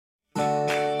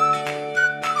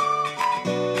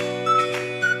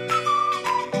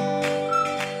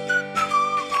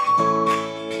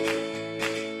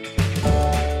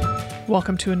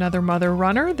Welcome to another Mother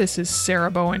Runner. This is Sarah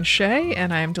Bowen Shea,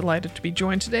 and I am delighted to be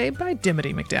joined today by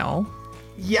Dimity McDowell.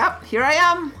 Yep, here I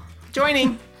am,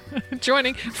 joining.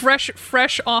 Joining,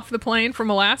 fresh off the plane from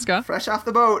Alaska. Fresh off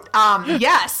the boat.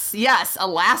 Yes,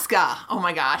 Alaska. Oh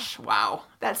my gosh, wow.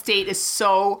 That state is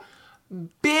so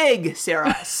big,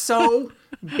 Sarah, so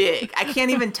big. I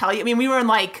can't even tell you. I mean, we were in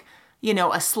like,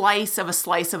 a slice of a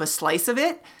slice of a slice of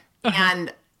it,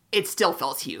 and it still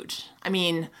felt huge. I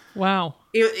mean, wow.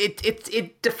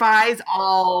 It defies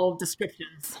all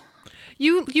descriptions.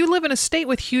 You live in a state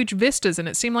with huge vistas, and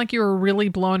it seemed like you were really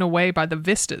blown away by the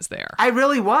vistas there. I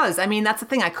really was. I mean, that's the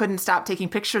thing. I couldn't stop taking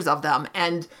pictures of them.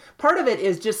 And part of it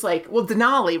is just like, well,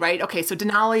 Denali, right? Okay, so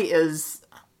Denali is,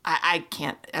 I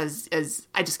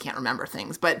just can't remember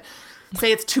things. But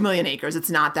say it's 2 million acres. It's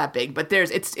not that big, but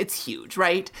it's huge,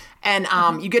 right? And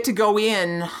you get to go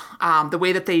in the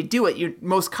way that they do it.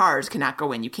 Most cars cannot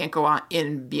go in. You can't go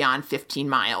in beyond 15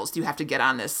 miles. You have to get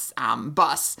on this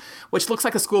bus, which looks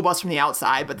like a school bus from the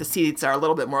outside, but the seats are a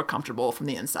little bit more comfortable from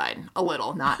the inside. A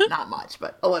little, not much,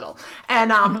 but a little.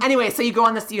 And anyway, so you go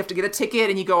on this. You have to get a ticket,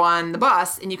 and you go on the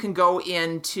bus, and you can go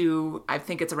into, I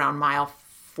think it's around mile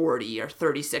 40 or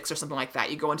 36 or something like that.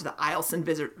 You go into the Eielson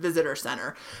Visitor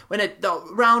Center. The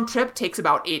round trip takes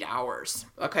about 8 hours,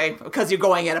 okay? Because you're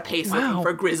going at a pace looking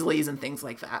for grizzlies and things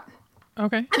like that.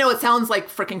 Okay. I know it sounds like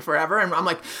freaking forever, and I'm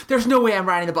like, there's no way I'm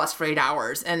riding the bus for 8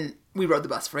 hours. And we rode the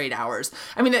bus for 8 hours.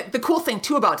 I mean, the cool thing,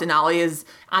 too, about Denali is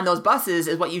on those buses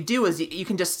is what you do is you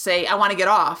can just say, I want to get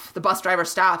off. The bus driver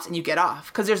stops, and you get off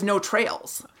because there's no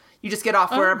trails. You just get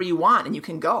off wherever you want, and you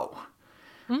can go.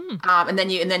 And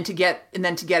then to get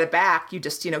it back, you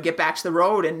just, get back to the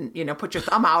road and, put your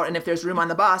thumb out. And if there's room on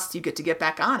the bus, you get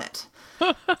back on it.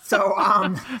 So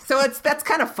that's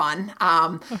kind of fun.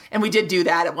 And we did do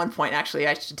that at one point, actually.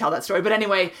 I should tell that story. But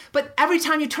anyway, every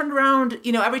time you turned around,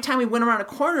 every time we went around a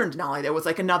corner in Denali, there was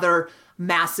like another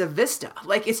massive vista.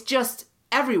 Like it's just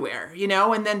everywhere,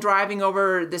 and then driving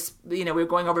over this, we were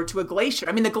going over to a glacier.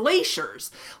 I mean, the glaciers,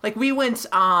 like we went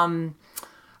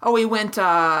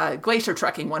glacier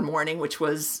trekking one morning, which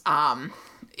was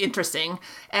interesting.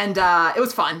 And it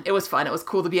was fun. It was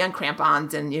cool to be on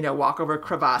crampons and, walk over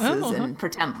crevasses and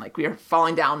pretend like we were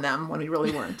falling down them when we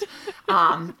really weren't.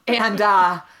 And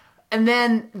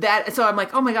then so I'm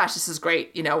like, oh my gosh, this is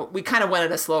great. We kind of went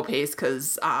at a slow pace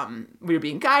because we were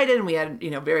being guided and we had,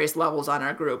 various levels on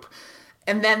our group.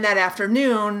 And then that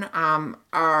afternoon,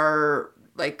 our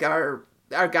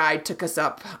guide took us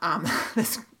up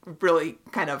this really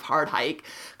kind of hard hike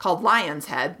called Lion's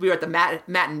Head. We were at the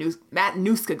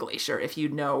Matanuska Glacier, if you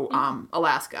know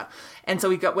Alaska. And so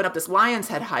we went up this Lion's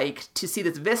Head hike to see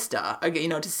this vista,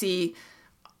 to see,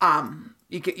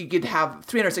 you could have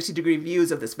 360-degree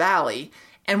views of this valley.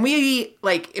 And we,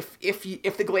 like,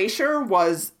 if the glacier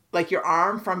was like your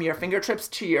arm from your fingertips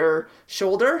to your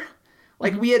shoulder,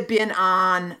 like we had been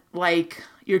on like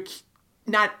your,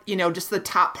 not, just the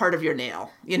top part of your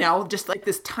nail, just like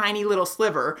this tiny little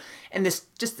sliver, and this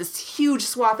huge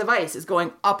swath of ice is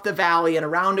going up the valley and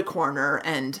around a corner.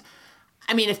 And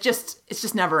I mean, it's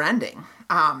just never ending.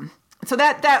 So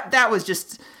that was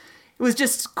just, it was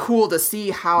just cool to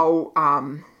see how,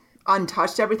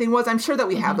 untouched everything was. I'm sure that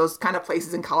we have those kind of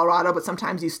places in Colorado, but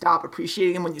sometimes you stop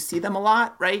appreciating them when you see them a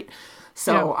lot. Right.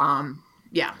 So,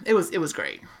 it was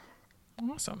great.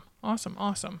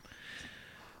 Awesome.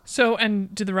 So,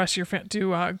 and did the rest of your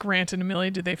family, Grant and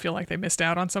Amelia, did they feel like they missed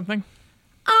out on something?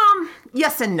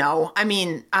 Yes and no. I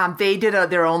mean, they did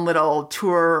their own little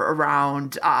tour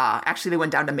around, actually they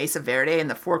went down to Mesa Verde in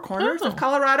the Four Corners of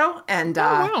Colorado and,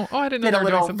 I didn't know did a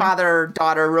little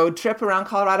father-daughter road trip around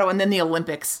Colorado, and then the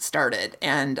Olympics started.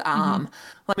 And,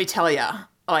 let me tell you,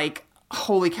 like,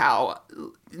 holy cow,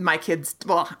 my kids,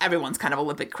 well, everyone's kind of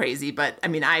Olympic crazy, but I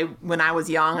mean, when I was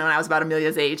young and when I was about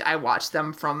Amelia's age, I watched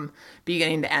them from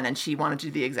beginning to end, and she wanted to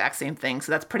do the exact same thing.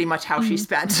 So that's pretty much how she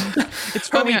spent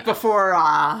her week before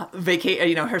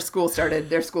vacation. Their school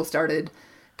started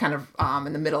kind of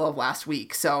in the middle of last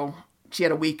week. So she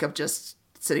had a week of just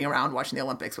sitting around watching the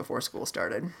Olympics before school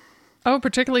started. Oh,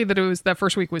 particularly that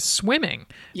first week was swimming.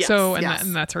 Yes, so,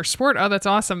 and that's her sport. Oh, that's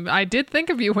awesome. I did think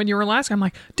of you when you were in Alaska. I'm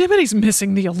like, Dimity's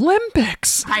missing the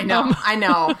Olympics. I know.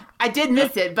 I did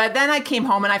miss it, but then I came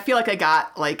home and I feel like I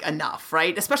got like enough,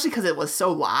 right? Especially because it was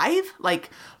so live,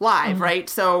 right?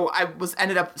 So I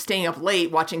ended up staying up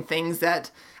late watching things that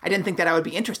I didn't think that I would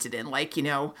be interested in, like,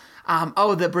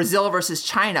 the Brazil versus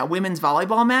China women's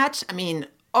volleyball match. I mean,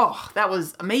 that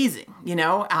was amazing,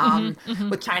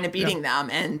 with China beating them.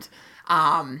 And,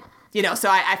 so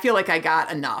I feel like I got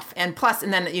enough. And plus,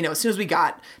 and then, as soon as we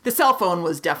got, the cell phone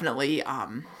was definitely,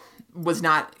 was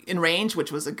not in range,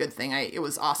 which was a good thing. It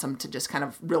was awesome to just kind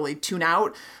of really tune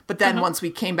out. But then once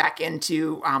we came back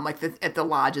into at the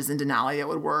lodges in Denali, it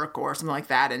would work or something like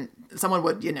that, and someone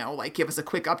would like give us a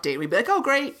quick update. We'd be like, oh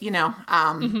great, you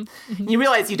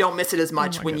realize you don't miss it as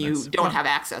much when you don't have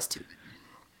access to it.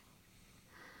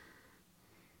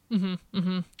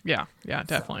 Yeah,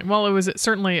 definitely. Well, it was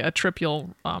certainly a trip you'll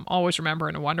always remember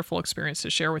and a wonderful experience to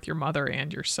share with your mother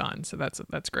and your son. So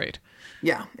that's great.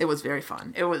 Yeah, it was very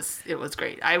fun. It was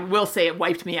great. I will say it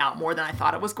wiped me out more than I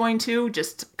thought it was going to,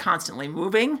 just constantly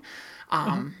moving.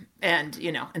 And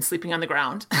sleeping on the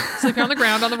ground. Sleeping on the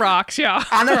ground, on the rocks, yeah.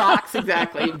 On the rocks,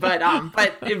 exactly. But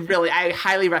it really, I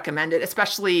highly recommend it,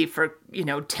 especially for,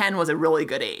 10 was a really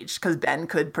good age because Ben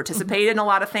could participate in a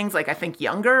lot of things, like I think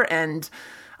younger. And,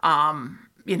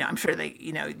 I'm sure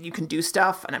you can do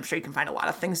stuff and I'm sure you can find a lot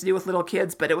of things to do with little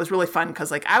kids, but it was really fun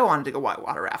because I wanted to go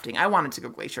whitewater rafting. I wanted to go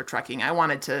glacier trekking. I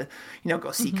wanted to,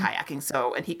 go sea kayaking.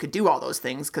 So, and he could do all those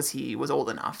things because he was old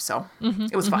enough. So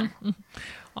it was fun.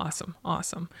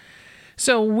 Awesome.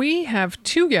 So we have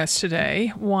two guests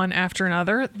today, one after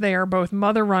another. They are both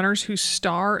mother runners who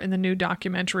star in the new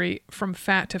documentary From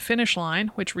Fat to Finish Line,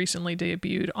 which recently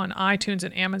debuted on iTunes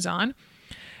and Amazon.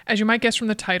 As you might guess from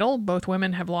the title, both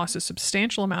women have lost a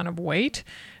substantial amount of weight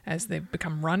as they've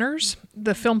become runners.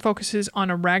 The film focuses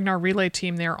on a Ragnar relay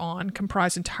team they're on,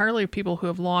 comprised entirely of people who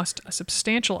have lost a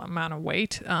substantial amount of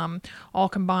weight. All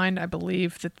combined, I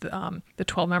believe that the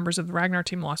 12 members of the Ragnar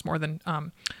team lost more than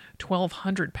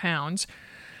 1,200 pounds.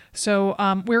 So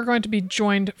we're going to be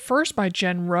joined first by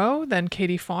Jen Rowe, then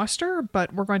Katie Foster,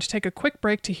 but we're going to take a quick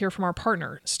break to hear from our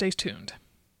partner. Stay tuned.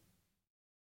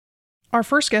 Our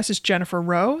first guest is Jennifer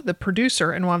Rowe, the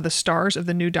producer and one of the stars of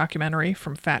the new documentary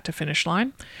From Fat to Finish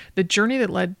Line. The journey that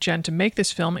led Jen to make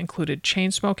this film included chain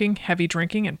smoking, heavy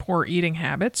drinking, and poor eating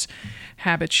habits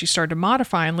she started to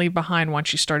modify and leave behind once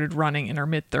she started running in her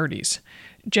mid-30s.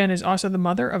 Jen is also the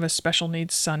mother of a special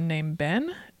needs son named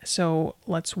Ben. So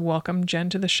let's welcome Jen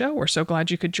to the show. We're so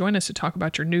glad you could join us to talk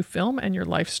about your new film and your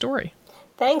life story.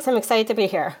 Thanks. I'm excited to be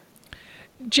here.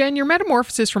 Jen, your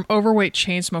metamorphosis from overweight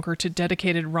chain smoker to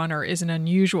dedicated runner is an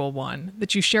unusual one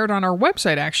that you shared on our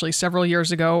website actually several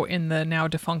years ago in the now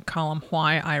defunct column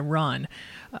Why I Run.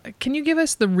 Can you give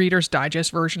us the Reader's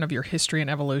Digest version of your history and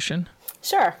evolution?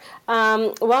 Sure.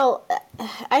 Well,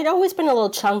 I'd always been a little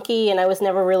chunky and I was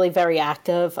never really very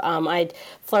active. I'd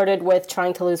flirted with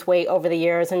trying to lose weight over the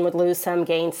years and would lose some,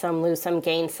 gain some, lose some,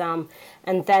 gain some.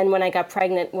 And then when I got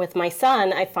pregnant with my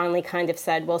son, I finally kind of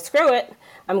said, well, screw it.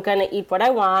 I'm going to eat what I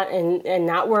want and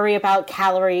not worry about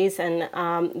calories. And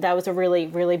that was a really,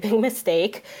 really big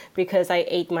mistake because I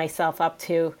ate myself up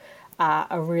to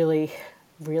a really,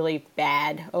 really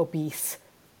bad obese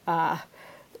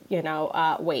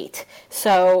weight.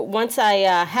 So once I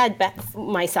had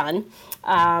my son,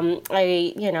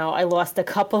 I lost a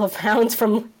couple of pounds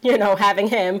from, having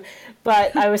him,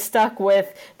 but I was stuck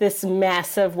with this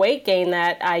massive weight gain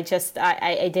that I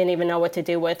didn't even know what to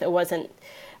do with. It wasn't,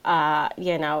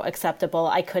 acceptable.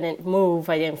 I couldn't move.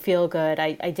 I didn't feel good.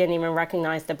 I didn't even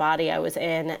recognize the body I was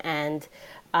in. And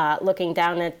looking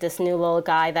down at this new little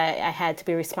guy that I had to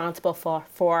be responsible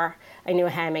for, I knew I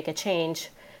had to make a change.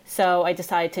 So I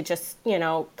decided to just,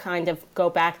 kind of go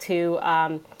back to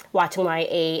watching what I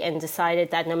ate and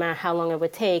decided that no matter how long it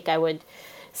would take, I would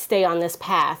stay on this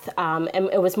path. And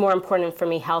it was more important for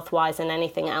me health-wise than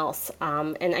anything else.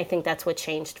 And I think that's what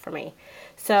changed for me.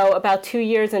 So about 2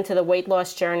 years into the weight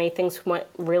loss journey, things went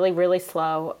really, really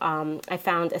slow. I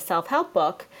found a self-help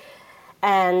book.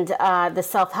 And the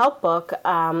self-help book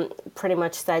pretty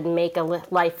much said make a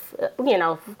life,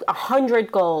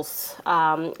 100 goals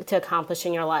to accomplish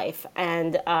in your life.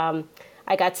 And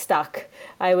I got stuck.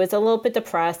 I was a little bit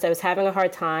depressed. I was having a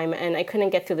hard time, and I couldn't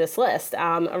get through this list.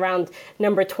 Around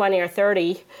number 20 or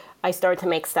 30, I started to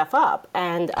make stuff up.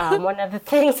 And one of the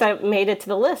things that made it to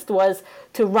the list was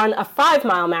to run a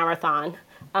 5-mile marathon.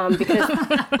 Because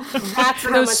that's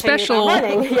how much I knew about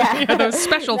running. Yeah, those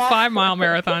special 5-mile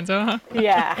marathons, huh?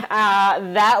 Yeah,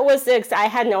 that was I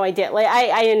had no idea. Like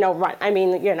I didn't know run. I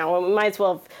mean, might as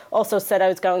well have also said I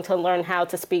was going to learn how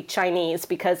to speak Chinese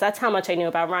because that's how much I knew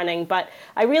about running. But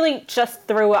I really just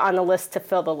threw it on the list to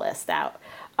fill the list out.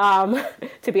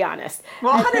 To be honest.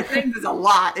 Well, 100 things is a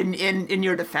lot in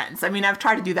your defense. I mean, I've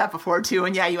tried to do that before too.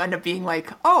 And yeah, you end up being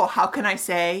like, oh, how can I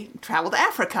say travel to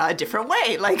Africa a different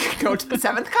way? Like go to the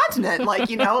 7th continent.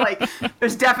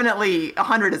 There's definitely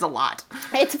 100 is a lot.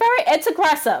 It's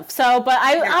aggressive. So, but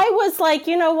I was like,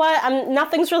 you know what?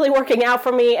 Nothing's really working out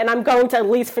for me and I'm going to at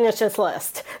least finish this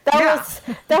list. That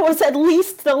was at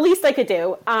least the least I could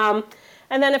do.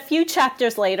 And then a few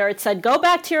chapters later, it said, go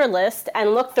back to your list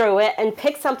and look through it and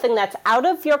pick something that's out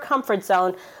of your comfort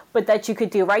zone, but that you could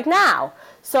do right now.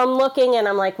 So I'm looking and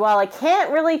I'm like, well, I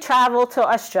can't really travel to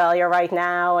Australia right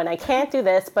now, and I can't do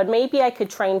this, but maybe I could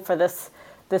train for this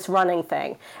running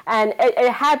thing. And it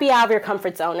had to be out of your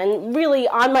comfort zone. And really,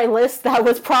 on my list, that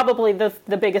was probably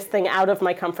the biggest thing out of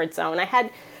my comfort zone. I had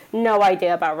no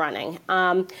idea about running.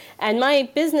 And my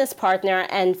business partner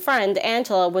and friend,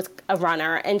 Angela, was a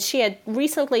runner, and she had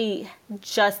recently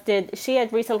just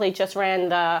ran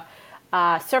the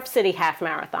Surf City Half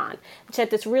Marathon. She had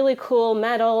this really cool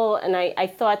medal, and I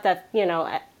thought that,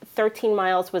 13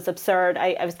 miles was absurd.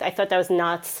 I thought that was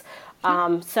nuts.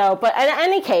 But in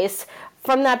any case,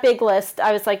 from that big list,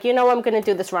 I was like, I'm going to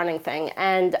do this running thing.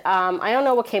 And I don't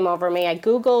know what came over me. I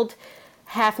Googled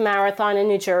half marathon in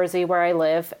New Jersey, where I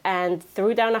live, and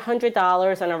threw down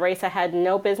 $100 on a race I had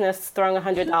no business throwing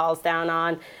 $100 down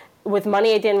on, with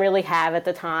money I didn't really have at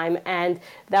the time. And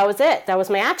that was it. That was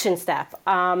my action step.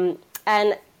 And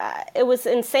it was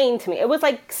insane to me. It was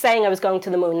like saying I was going to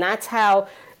the moon. That's how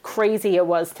crazy it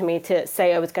was to me to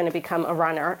say I was going to become a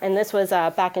runner. And this was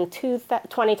back in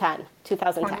 2010.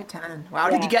 2010. Wow.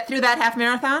 Yeah. Did you get through that half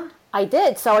marathon? I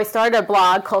did. So I started a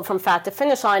blog called From Fat to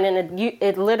Finish Line, and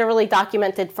it literally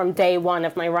documented from day one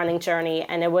of my running journey.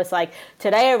 And it was like,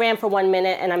 today I ran for 1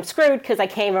 minute, and I'm screwed because I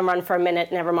can't even run for a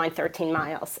minute, never mind 13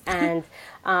 miles. And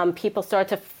people started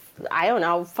to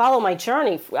follow my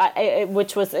journey,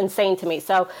 which was insane to me.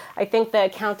 So I think the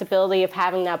accountability of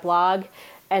having that blog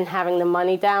and having the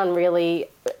money down really,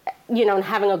 and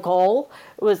having a goal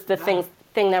was the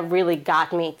thing that really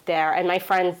got me there. And my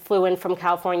friend flew in from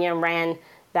California and ran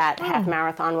that half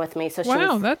marathon with me. So she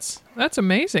was that's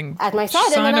amazing. At my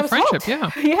side, sign and then of I was friendship,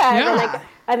 hooked. yeah.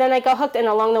 And then I got hooked, and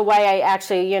along the way, I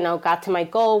actually, got to my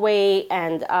goal weight.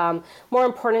 And more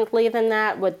importantly than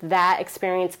that, what that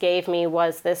experience gave me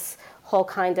was this whole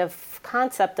kind of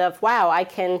concept of, wow, I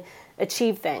can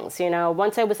achieve things.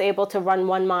 Once I was able to run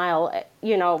 1 mile,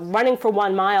 running for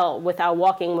 1 mile without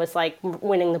walking was like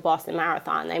winning the Boston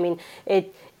Marathon. I mean,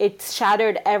 it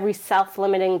shattered every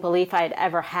self-limiting belief I had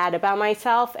ever had about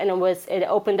myself, and it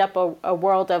opened up a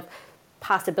world of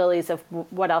possibilities of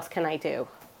what else can I do.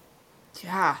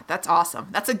 Yeah, that's awesome.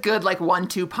 That's a good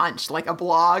 1-2 punch, like a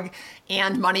blog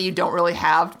and money you don't really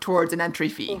have towards an entry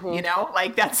fee.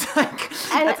 Mm-hmm.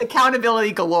 That's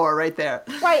accountability galore right there.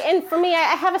 Right, and for me, I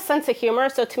have a sense of humor,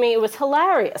 so to me it was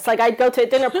hilarious. I'd go to a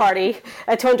dinner party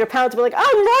at 200 pounds and be like,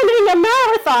 I'm running a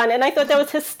marathon, and I thought that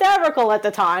was hysterical at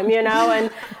the time,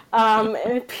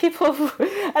 and people,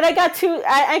 and I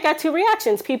got two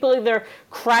reactions. People either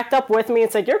cracked up with me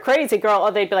and said, "You're crazy, girl,"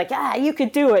 or they'd be like, "Yeah, you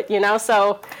could do it,"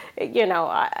 So,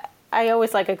 I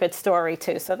always like a good story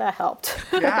too, so that helped.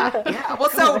 Yeah. Well,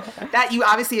 so that you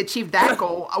obviously achieved that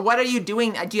goal. What are you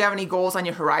doing? Do you have any goals on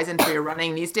your horizon for your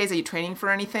running these days? Are you training for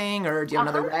anything, or do you have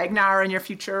another Ragnar in your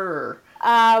future? Or?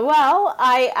 Well,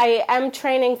 I'm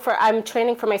training for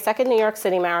my second New York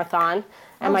City marathon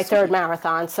and my third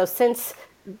marathon. So since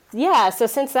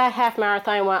that half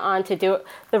marathon, I went on to do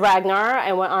the Ragnar.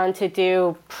 I went on to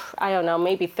do,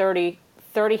 maybe 30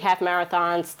 half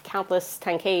marathons, countless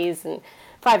 10Ks and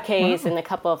 5Ks, and a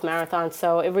couple of marathons.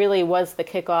 So it really was the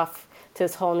kickoff to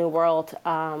this whole new world.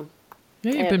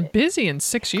 You've been busy in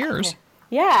 6 years.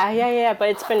 Yeah. But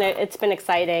it's been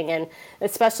exciting, and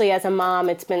especially as a mom,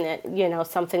 it's been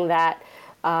something that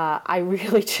I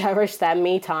really cherish, that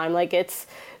me time.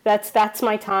 That's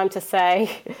my time to say,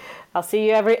 I'll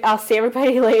see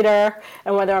everybody later,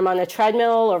 and whether I'm on the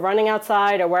treadmill or running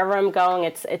outside or wherever I'm going,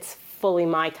 it's fully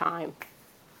my time.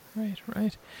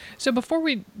 Right. So before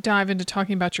we dive into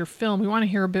talking about your film, we want to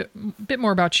hear a bit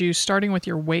more about you, starting with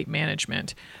your weight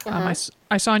management.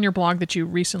 I saw on your blog that you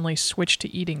recently switched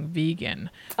to eating vegan.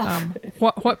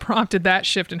 What prompted that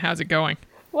shift, and how's it going?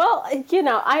 Well,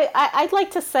 I'd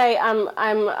like to say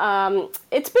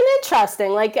it's been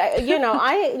interesting.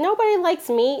 Nobody likes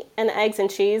meat and eggs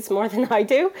and cheese more than I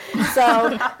do.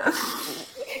 So,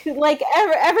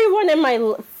 everyone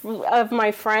of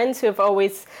my friends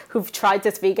who've tried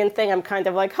this vegan thing, I'm kind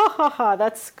of like, ha,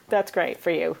 that's great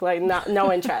for you.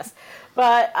 No interest.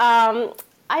 But I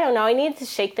don't know. I need to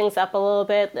shake things up a little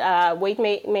bit. Weight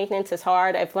maintenance is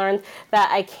hard. I've learned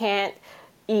that I can't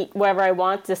eat wherever I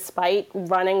want despite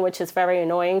running, which is very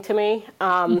annoying to me.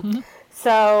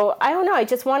 So I don't know, I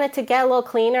just wanted to get a little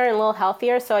cleaner and a little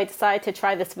healthier, so I decided to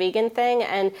try this vegan thing,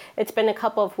 and it's been a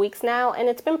couple of weeks now, and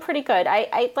it's been pretty good.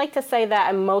 I'd like to say that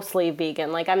I'm mostly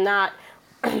vegan. I'm not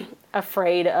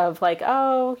afraid of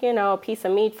a piece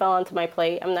of meat fell onto my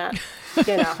plate. I'm not,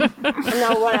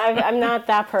 I'm not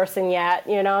that person yet,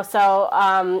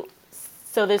 So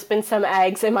So there's been some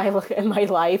eggs in my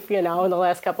life, in the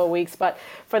last couple of weeks. But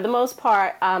for the most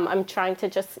part, I'm trying to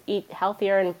just eat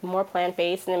healthier and more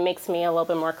plant-based, and it makes me a little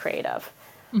bit more creative.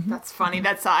 That's funny.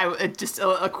 That's just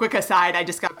a quick aside. I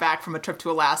just got back from a trip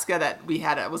to Alaska that we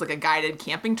had. It was like a guided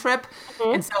camping trip,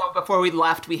 and so before we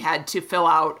left, we had to fill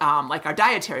out like our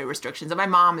dietary restrictions. And my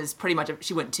mom is pretty much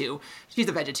she's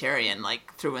a vegetarian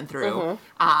like through and through.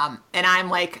 And I'm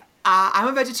like. I'm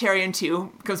a vegetarian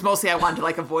too, because mostly I wanted to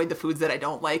like avoid the foods that I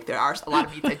don't like. There are a lot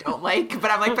of meats I don't like,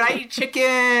 but I'm like, but I eat chicken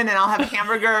and I'll have a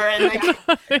hamburger. And like,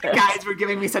 the guys were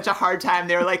giving me such a hard time.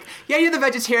 They were like, yeah, you're the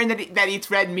vegetarian that eats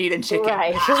red meat and chicken.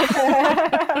 Right.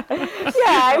 Yeah,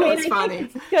 I mean, it's funny.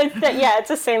 It's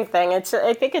the same thing.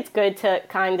 I think it's good to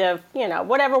kind of,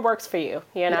 whatever works for you,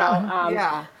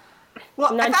 Yeah.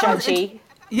 Well, not judgy.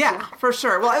 Yeah, for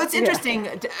sure. Well, it's interesting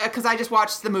because I just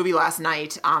watched the movie last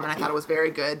night, and I thought it was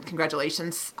very good.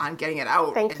 Congratulations on getting it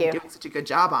out. Thank you. Doing such a good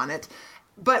job on it.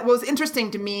 But what was interesting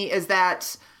to me is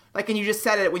that, like, and you just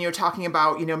said it when you were talking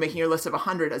about, making your list of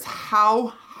 100, is how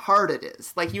hard it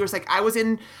is. Like, you were like, I was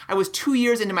 2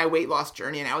 years into my weight loss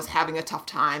journey, and I was having a tough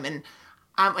time, and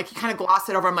like, you kind of glossed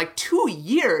it over. I'm like, 2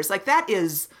 years? Like, that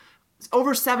is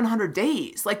over 700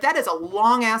 days. Like, that is a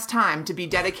long ass time to be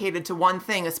dedicated to one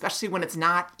thing, especially when it's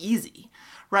not easy,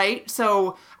 right?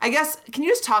 So I guess, can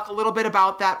you just talk a little bit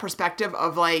about that perspective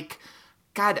of like,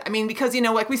 God, I mean, because,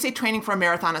 like we say training for a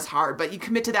marathon is hard, but you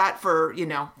commit to that for,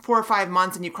 4 or 5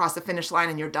 months and you cross the finish line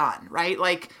and you're done, right?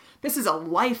 Like, this is a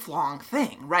lifelong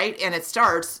thing, right? And it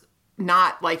starts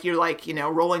not like you're like,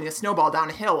 rolling a snowball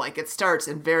down a hill. Like, it starts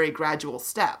in very gradual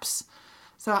steps.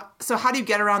 So how do you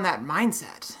get around that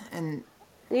mindset? And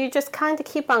you just kind of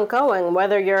keep on going,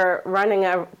 whether you're running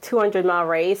a 200-mile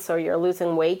race or you're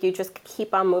losing weight, you just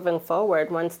keep on moving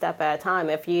forward one step at a time.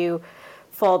 If you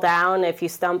fall down, if you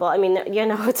stumble, I mean,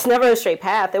 it's never a straight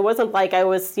path. It wasn't like I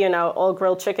was, all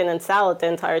grilled chicken and salad the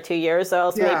entire 2 years, or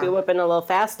else maybe whipping a little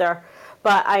faster.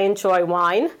 But I enjoy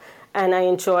wine and I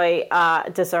enjoy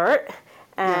dessert.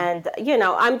 And,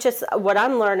 what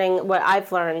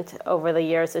I've learned over the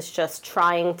years is just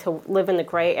trying to live in the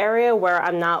gray area where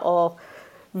I'm not all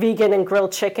vegan and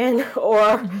grilled chicken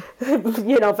or,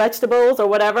 vegetables or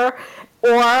whatever,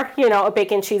 or, a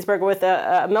bacon cheeseburger with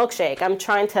a milkshake. I'm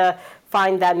trying to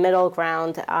find that middle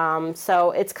ground.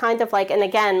 So it's kind of like, and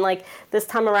again, like this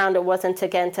time around, it wasn't to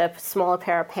get into a smaller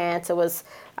pair of pants. It was,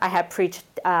 I had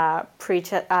gestational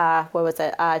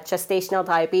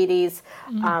diabetes.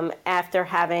 After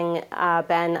having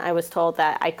Ben, I was told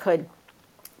that I could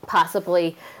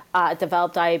possibly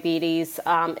develop diabetes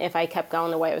if I kept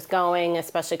going the way I was going,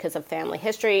 especially because of family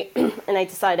history. And I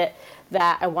decided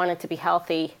that I wanted to be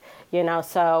healthy,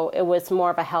 so it was more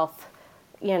of a health,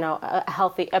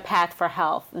 a path for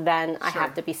health than I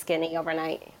have to be skinny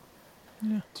overnight.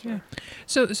 Yeah.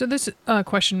 So this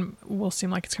question will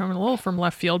seem like it's coming a little from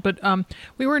left field, but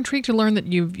we were intrigued to learn that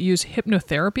you've used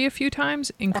hypnotherapy a few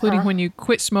times, including when you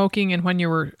quit smoking and when you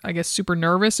were, I guess, super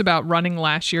nervous about running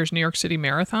last year's New York City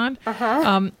Marathon.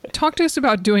 Talk to us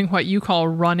about doing what you call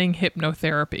running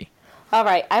hypnotherapy. All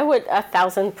right. I would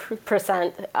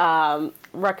 1,000%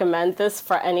 recommend this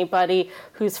for anybody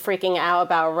who's freaking out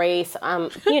about a race.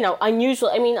 Unusual.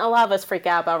 I mean, a lot of us freak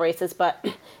out about races, but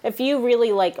if you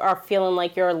really are feeling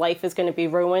like your life is going to be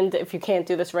ruined if you can't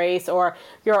do this race, or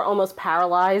you're almost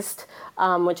paralyzed,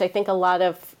 which I think a lot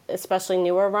of especially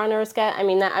newer runners get. I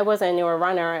mean, I wasn't a newer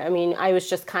runner. I mean, I was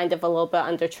just kind of a little bit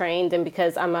undertrained, and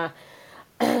because I'm a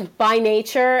by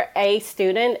nature, a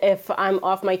student, if I'm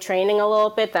off my training a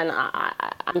little bit, then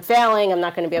I'm failing. I'm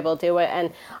not going to be able to do it.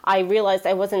 And I realized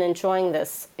I wasn't enjoying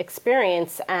this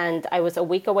experience. And I was a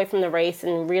week away from the race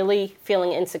and really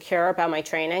feeling insecure about my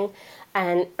training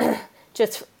and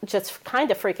just kind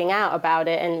of freaking out about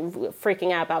it and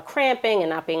freaking out about cramping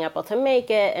and not being able to make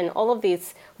it and all of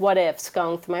these what ifs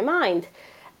going through my mind.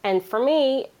 And for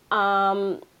me,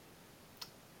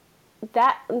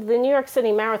 the New York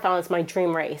City Marathon is my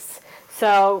dream race.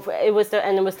 So it was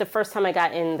the first time I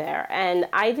got in there, and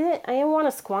I didn't want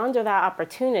to squander that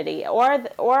opportunity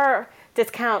or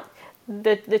discount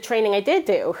the training I did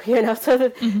do,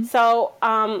 So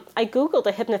I Googled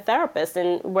a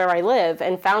hypnotherapist where I live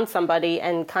and found somebody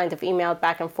and kind of emailed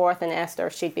back and forth and asked her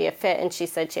if she'd be a fit, and she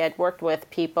said she had worked with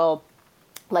people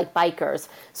like bikers,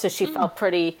 so she felt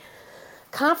pretty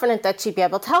confident that she'd be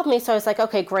able to help me. So I was like,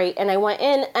 okay, great. And I went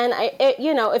in, and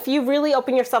if you really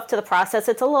open yourself to the process,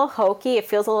 it's a little hokey. It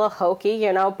feels a little hokey,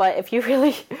 but if you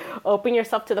really open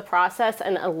yourself to the process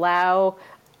and allow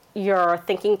your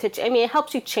thinking it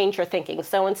helps you change your thinking.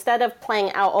 So instead of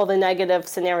playing out all the negative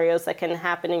scenarios that can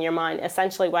happen in your mind,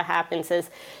 essentially what happens is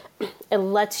it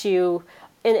lets you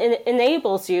it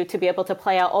enables you to be able to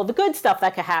play out all the good stuff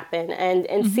that could happen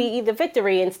and see the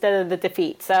victory instead of the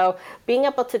defeat. So being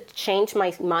able to change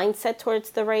my mindset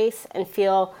towards the race and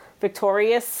feel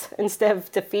victorious instead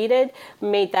of defeated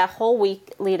made that whole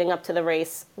week leading up to the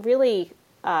race really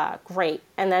great.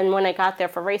 And then when I got there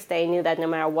for race day, I knew that no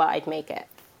matter what, I'd make it.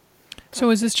 So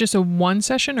is this just a one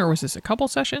session or was this a couple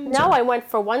sessions? No, or? I went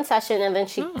for one session and then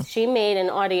she made an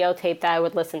audio tape that I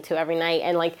would listen to every night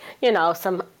and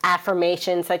some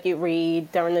affirmations that you read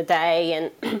during the day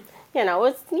and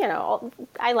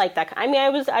I like that. I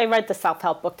mean, I read the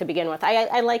self-help book to begin with.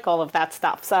 I like all of that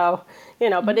stuff. So,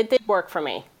 but it did work for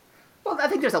me. Well, I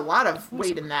think there's a lot of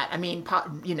weight in that. I mean,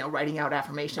 writing out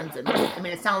affirmations and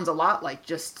it sounds a lot like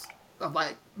just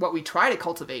like what we try to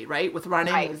cultivate, right? With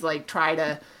running is like try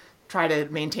to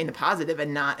maintain the positive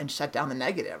and shut down the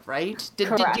negative, right?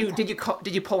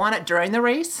 Did you pull on it during the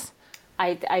race?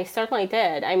 I certainly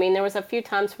did. I mean, there was a few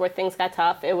times where things got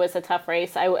tough. It was a tough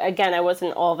race. I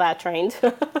wasn't all that trained.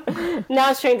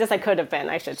 Not as trained as I could have been,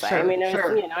 I should say. Sure, I mean,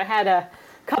 I had a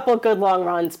couple good long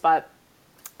runs, but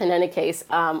in any case,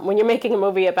 when you're making a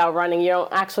movie about running, you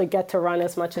don't actually get to run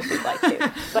as much as you'd like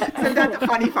to. But isn't that the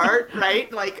funny part,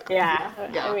 right? Like, yeah.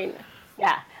 I mean,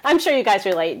 yeah. I'm sure you guys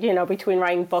relate, between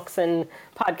writing books and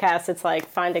podcasts, it's like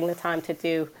finding the time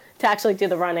to actually do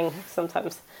the running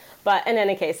sometimes. But in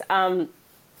any case, so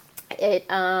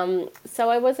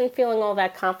I wasn't feeling all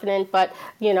that confident, but,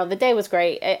 the day was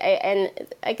great. And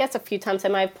I guess a few times I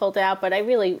might have pulled it out, but I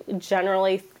really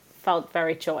generally felt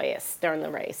very joyous during the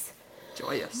race.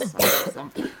 Joyous.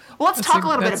 Awesome. Well, let's talk a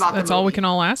little bit about that's all we can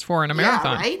all ask for in a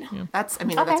marathon. Yeah, right? Yeah. That's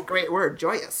a great word,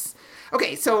 joyous.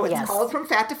 Okay, so it's called From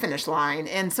Fat to Finish Line.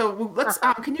 And so let's,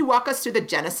 can you walk us through the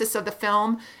genesis of the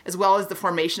film as well as the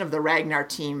formation of the Ragnar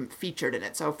team featured in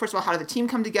it? So first of all, how did the team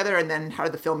come together and then how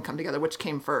did the film come together? Which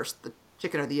came first, the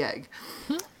chicken or the egg?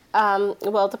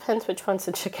 Well, it depends which one's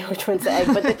the chicken, which one's the egg.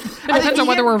 But it depends on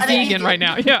whether we're vegan right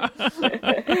now. Yeah.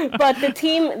 But the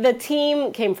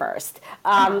team came first.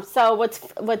 So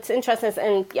what's interesting is,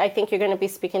 and I think you're going to be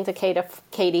speaking to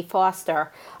Katie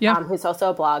Foster, who's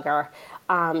also a blogger.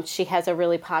 She has a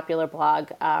really popular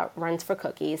blog, Runs for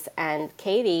Cookies, and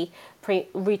Katie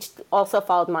also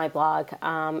followed my blog,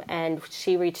 and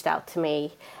she reached out to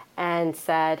me and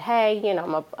said, "Hey,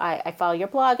 I follow your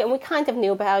blog," and we kind of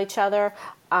knew about each other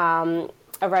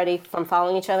already from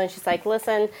following each other. And she's like,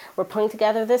 "Listen, we're putting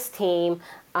together this team.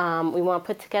 We want to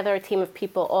put together a team of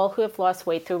people, all who have lost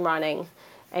weight through running,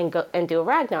 and go and do a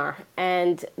Ragnar."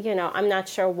 And I'm not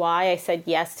sure why I said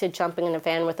yes to jumping in a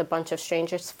van with a bunch of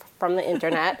strangers from the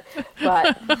internet,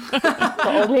 but the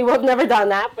old me would have never done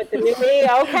that. But the new me,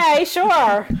 okay,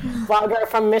 sure, blogger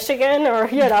from Michigan, or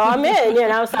I'm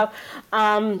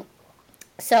in.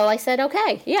 So I said,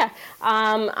 okay, yeah,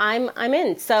 I'm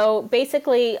in. So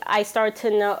basically, I started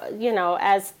to know,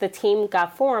 as the team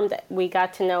got formed, we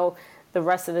got to know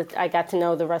I got to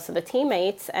know the rest of the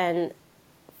teammates and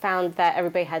found that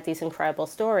everybody had these incredible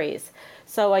stories.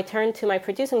 So I turned to my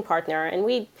producing partner, and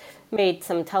we made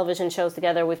some television shows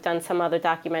together. We've done some other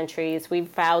documentaries. We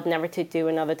vowed never to do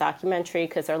another documentary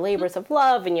because they're labors of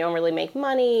love, and you don't really make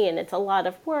money, and it's a lot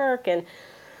of work. And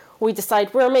we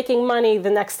decide we're making money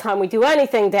the next time we do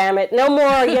anything, damn it. No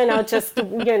more, just,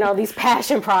 these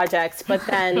passion projects. But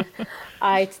then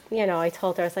I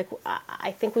told her, I was like,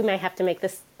 I think we might have to make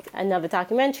this another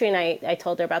documentary. And I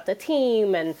told her about the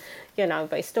team and,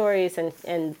 everybody's stories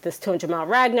and this 200-mile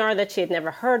Ragnar that she had never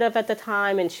heard of at the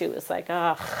time. And she was like,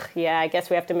 oh, yeah, I guess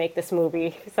we have to make this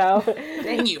movie. So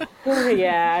thank you.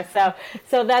 Yeah.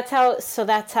 So that's how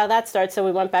that started. So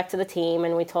we went back to the team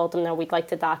and we told them that we'd like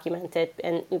to document it,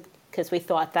 and because we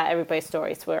thought that everybody's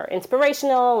stories were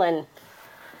inspirational and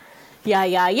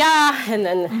and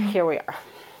then here we are.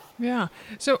 Yeah.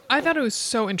 So I thought it was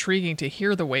so intriguing to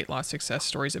hear the weight loss success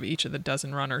stories of each of the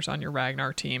dozen runners on your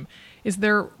Ragnar team. Is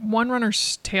there one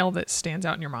runner's tale that stands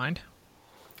out in your mind?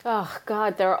 Oh,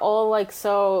 God, they're all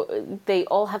they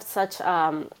all have such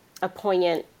a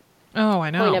poignant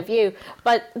point of view.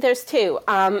 But there's two.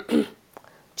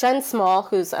 Jen Small,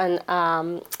 who's a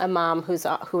mom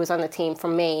who was on the team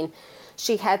from Maine,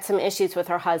 she had some issues with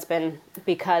her husband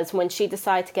because when she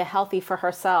decided to get healthy for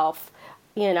herself,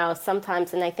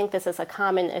 sometimes, and I think this is a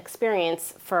common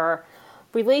experience for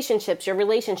relationships, your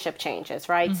relationship changes,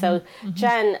 right? Mm-hmm, so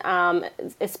Jen,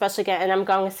 especially, and I'm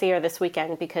going to see her this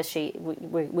weekend because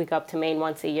we go up to Maine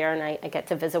once a year and I get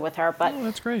to visit with her. But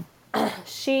that's great.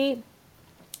 She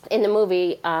in the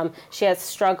movie, she has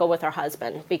struggle with her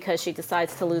husband because she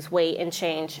decides to lose weight and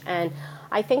change. And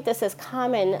I think this is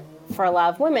common for a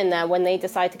lot of women, that when they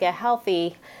decide to get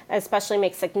healthy, especially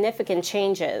make significant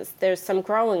changes, there's some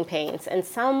growing pains. And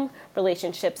some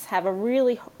relationships have a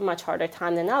really much harder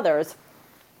time than others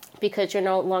because you're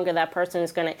no longer that person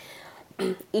who's going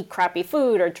to eat crappy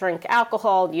food or drink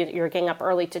alcohol. You're getting up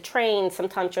early to train.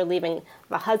 Sometimes you're leaving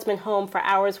the husband home for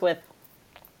hours with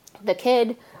the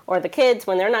kid or the kids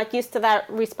when they're not used to that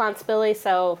responsibility.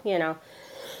 So,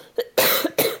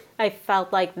 I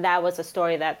felt like that was a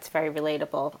story that's very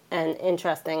relatable and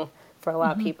interesting for a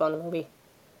lot of people in the movie.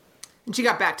 And she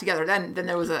got back together. Then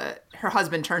there was her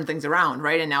husband turned things around,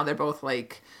 right? And now they're both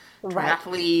like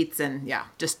triathletes, and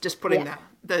just putting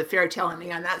the fairy tale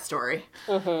ending on that story.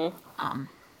 Mm-hmm.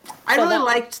 I really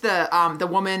liked the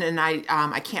woman, and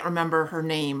I can't remember her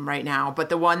name right now, but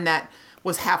the one that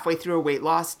was halfway through a weight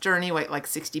loss journey, like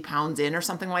 60 pounds in or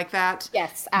something like that.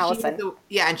 Yes, Allison.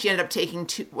 And she ended up taking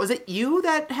was it you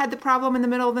that had the problem in the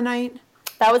middle of the night?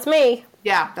 That was me.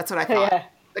 Yeah, that's what I thought. Yeah.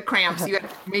 The cramps, you had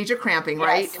major cramping,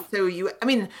 right? Yes. And so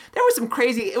there was some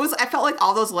crazy, I felt like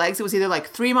all those legs, it was either like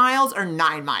 3 miles or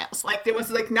 9 miles. Like there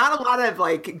was like not a lot of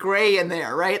like gray in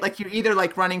there, right? Like you're either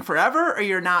like running forever or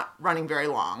you're not running very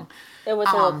long. It was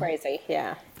a little crazy,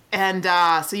 yeah. And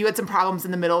so you had some problems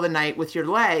in the middle of the night with your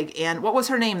leg. And what was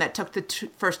her name that took the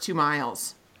first 2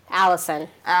 miles? Allison.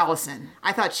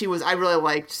 I thought I really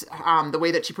liked the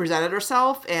way that she presented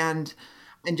herself and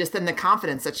just then the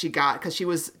confidence that she got, because she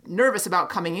was nervous about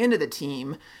coming into the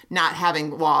team, not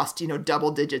having lost,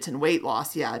 double digits in weight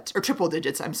loss yet, or triple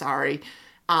digits, I'm sorry,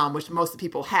 which most of the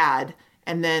people had.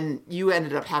 And then you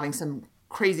ended up having some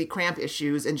crazy cramp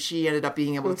issues, and she ended up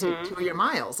being able to take 2 of your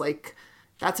miles. Like,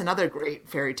 that's another great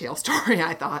fairy tale story,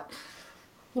 I thought.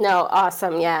 No,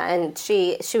 awesome, yeah. And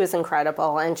she was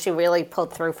incredible, and she really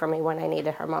pulled through for me when I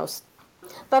needed her most.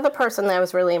 The other person that I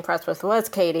was really impressed with was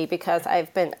Katie, because I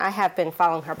have been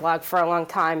following her blog for a long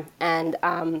time, and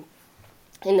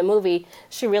in the movie,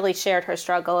 she really shared her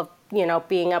struggle of,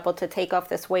 being able to take off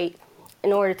this weight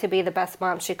in order to be the best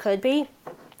mom she could be.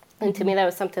 And to me, that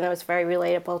was something that was very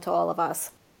relatable to all of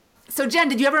us. So Jen,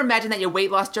 did you ever imagine that your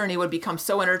weight loss journey would become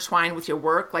so intertwined with your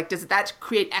work? Like, does that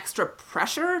create extra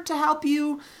pressure to help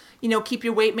you, keep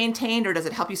your weight maintained, or does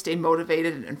it help you stay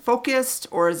motivated and focused?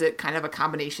 Or is it kind of a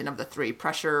combination of the three,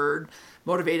 pressured,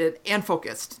 motivated, and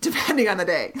focused, depending on the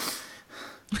day?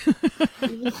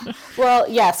 Well,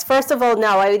 yes. First of all,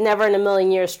 no, I never in a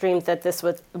million years dreamed that this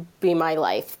would be my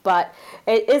life. But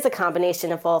it is a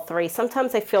combination of all three.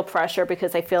 Sometimes I feel pressure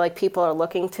because I feel like people are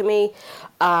looking to me,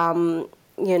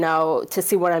 to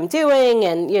see what I'm doing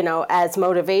and, as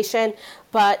motivation.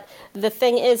 But the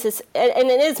thing is, and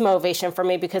it is motivation for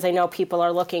me because I know people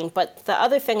are looking. But the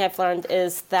other thing I've learned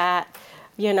is that,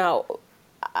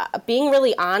 being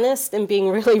really honest and being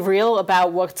really real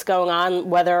about what's going on,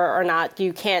 whether or not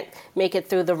you can't make it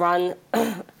through the run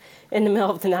in the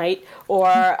middle of the night, or,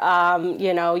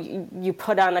 you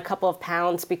put on a couple of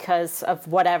pounds because of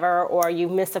whatever, or you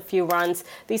miss a few runs.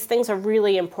 These things are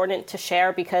really important to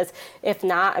share, because if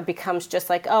not, it becomes just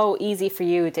like, oh, easy for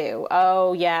you to do.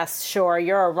 Oh, yes, sure,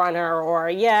 you're a runner, or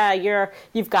yeah,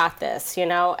 you've got this,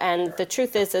 And the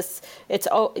truth is, it's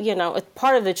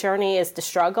part of the journey is the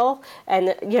struggle,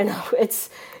 and,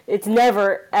 it's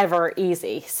never, ever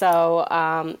easy. So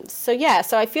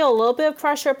I feel a little bit of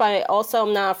pressure, but I also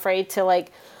am not afraid to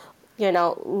let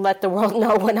the world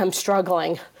know when I'm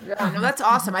struggling. Yeah, no, that's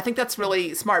awesome. I think that's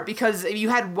really smart, because you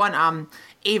had one,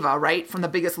 Ava, right, from The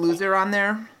Biggest Loser on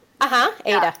there. Ada.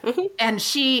 Yeah. Mm-hmm. And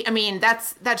she,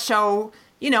 that show,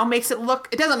 it doesn't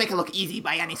make it look easy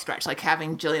by any stretch. Like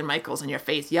having Jillian Michaels in your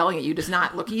face yelling at you does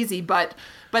not look easy, but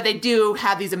they do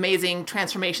have these amazing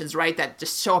transformations, right, that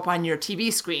just show up on your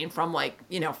TV screen from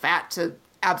fat to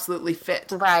absolutely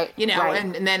fit. Right. Right.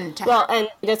 And then... and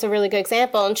that's a really good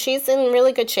example. And she's in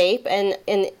really good shape. And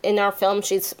in our film,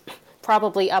 she's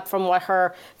probably up from what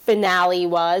her finale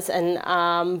was.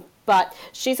 And but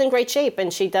she's in great shape.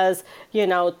 And she does,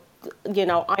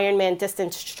 Ironman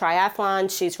distance triathlon.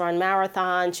 She's run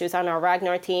marathon. She was on our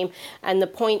Ragnar team. And the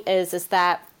point is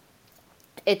that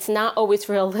it's not always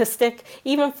realistic,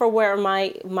 even for where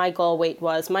my goal weight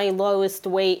was. My lowest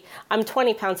weight, I'm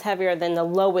 20 pounds heavier than the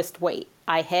lowest weight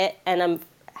I hit, and I'm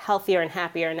healthier and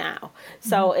happier now.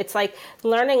 So It's like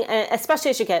learning, especially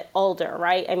as you get older,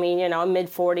 right? I'm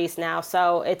mid-40s now,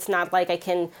 so it's not like I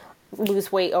can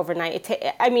lose weight overnight.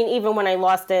 Even when I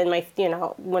lost it in my,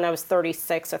 when I was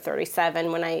 36 or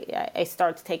 37, when I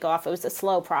started to take off, it was a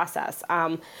slow process.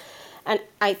 And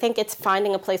I think it's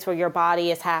finding a place where your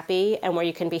body is happy and where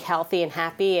you can be healthy and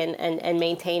happy and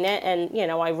maintain it. And,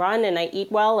 I run and I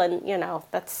eat well, and,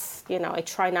 that's, I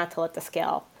try not to let the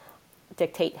scale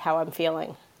dictate how I'm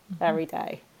feeling every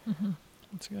day.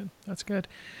 That's good. That's good.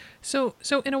 So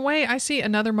in a way, I see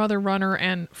Another Mother Runner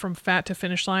and From Fat to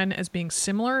Finish Line as being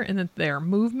similar in that they're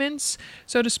movements,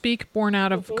 so to speak, born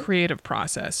out of creative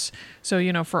process.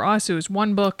 So, for us, it was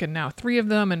one book and now 3 of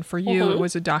them. And for you, it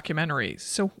was a documentary.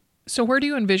 So where do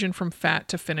you envision From Fat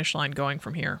to Finish Line going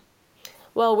from here?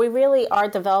 Well, we really are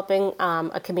developing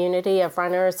a community of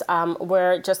runners.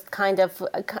 We're just kind of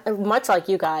much like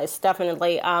you guys,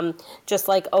 definitely. Just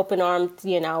like open-armed,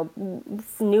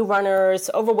 new runners,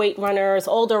 overweight runners,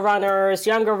 older runners,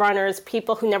 younger runners,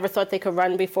 people who never thought they could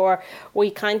run before.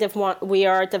 We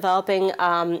are developing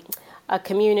a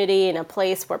community and a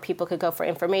place where people could go for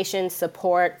information,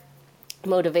 support,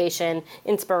 motivation,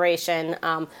 inspiration.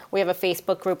 We have a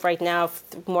Facebook group right now,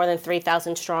 more than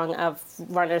 3,000 strong, of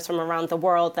runners from around the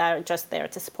world that are just there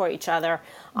to support each other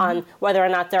on whether or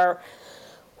not they're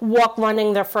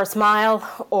running their first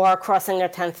mile or crossing their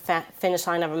 10th finish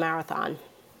line of a marathon.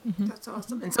 That's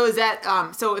awesome. And so is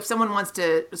that, so if someone wants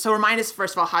to, so remind us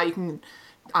first of all how you can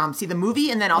see the movie,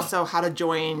 and then also how to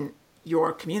join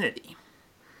your community.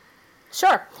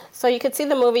 Sure. So you could see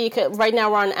the movie. Right now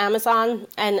we're on Amazon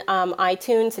and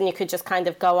iTunes, and you could just kind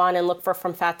of go on and look for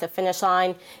From Fat to Finish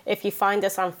Line. If you find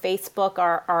us on Facebook,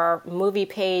 our movie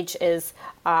page is,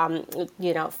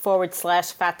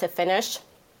 /Fat to Finish.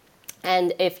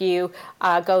 And if you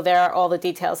go there, all the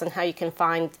details on how you can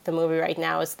find the movie right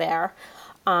now is there.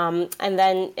 And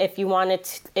then if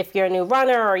you're a new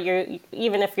runner, or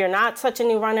even if you're not such a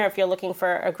new runner, if you're looking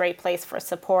for a great place for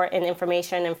support and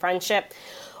information and friendship,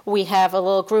 we have a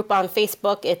little group on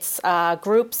Facebook. It's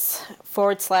groups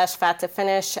 /Fat to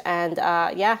Finish. And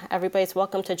everybody's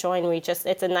welcome to join.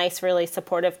 It's a nice, really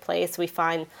supportive place. We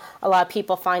find a lot of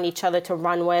people find each other to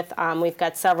run with. We've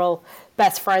got several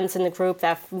best friends in the group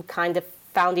that have kind of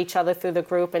found each other through the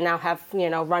group and now have,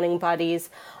 running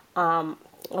buddies. A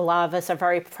lot of us are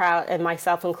very proud, and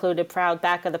myself included, proud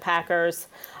back of the Packers.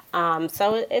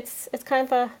 So it's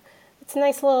kind of a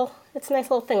nice little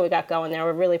thing we got going there.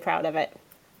 We're really proud of it.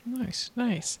 Nice.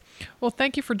 Well,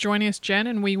 thank you for joining us, Jen,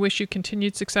 and we wish you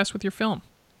continued success with your film.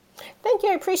 Thank you.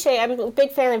 I appreciate it. I'm a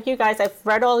big fan of you guys. I've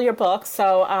read all your books,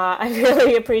 so I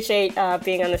really appreciate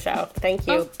being on the show. Thank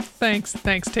you. Oh, thanks.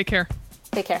 Take care.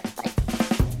 Take care. Bye.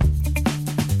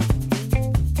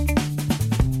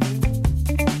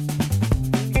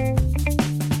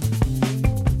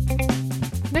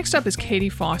 Next up is Katie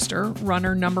Foster,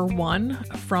 runner number 1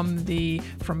 from the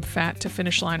From Fat to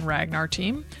Finish Line Ragnar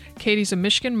team. Katie's a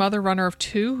Michigan mother runner of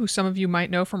 2 who some of you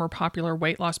might know from her popular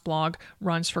weight loss blog,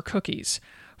 Runs for Cookies.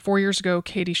 4 years ago,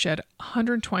 Katie shed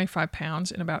 125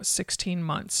 pounds in about 16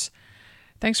 months.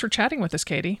 Thanks for chatting with us,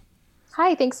 Katie.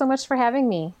 Hi, thanks so much for having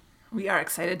me. We are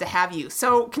excited to have you.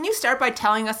 So can you start by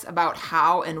telling us about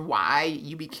how and why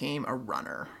you became a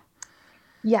runner?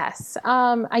 Yes.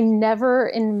 I never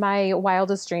in my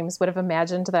wildest dreams would have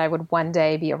imagined that I would one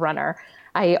day be a runner.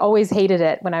 I always hated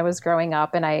it when I was growing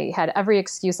up, and I had every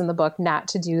excuse in the book not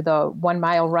to do the 1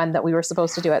 mile run that we were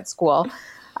supposed to do at school.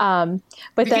 But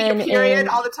then period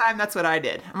all the time. That's what I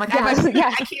did. I'm like, I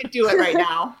can't do it right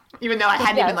now, even though I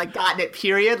hadn't even gotten it.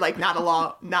 Period. Not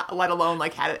let alone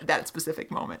had it at that specific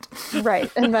moment.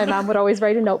 Right. And my mom would always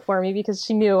write a note for me because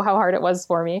she knew how hard it was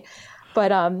for me.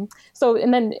 But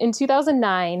and then in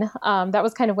 2009, that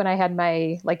was kind of when I had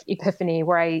my epiphany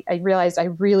where I realized I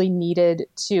really needed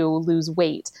to lose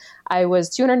weight. I was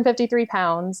 253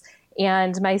 pounds,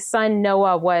 and my son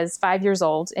Noah was 5 years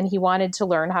old, and he wanted to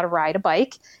learn how to ride a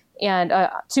bike and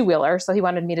a 2-wheeler. So he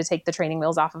wanted me to take the training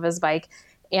wheels off of his bike.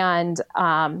 And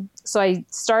so I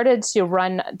started to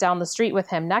run down the street with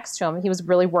him next to him. He was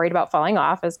really worried about falling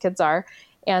off, as kids are.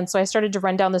 And so I started to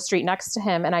run down the street next to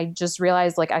him, and I just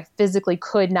realized I physically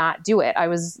could not do it. I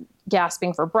was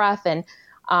gasping for breath, and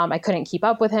I couldn't keep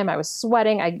up with him. I was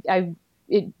sweating.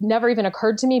 It never even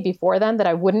occurred to me before then that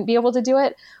I wouldn't be able to do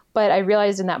it, but I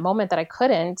realized in that moment that I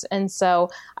couldn't. And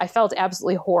so I felt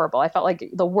absolutely horrible. I felt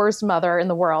like the worst mother in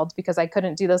the world because I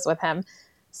couldn't do this with him.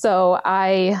 So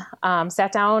I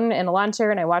sat down in a lawn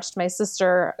chair and I watched my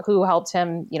sister, who helped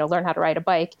him, learn how to ride a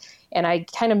bike. And I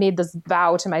kind of made this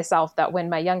vow to myself that when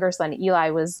my younger son, Eli,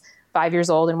 was 5 years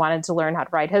old and wanted to learn how to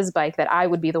ride his bike, that I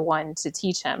would be the one to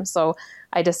teach him. So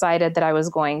I decided that I was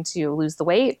going to lose the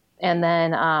weight. And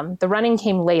then the running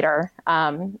came later.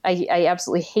 I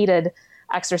absolutely hated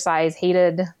exercise,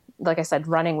 like I said,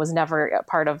 running was never a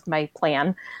part of my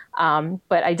plan.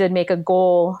 But I did make a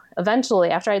goal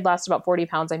eventually. After I'd lost about 40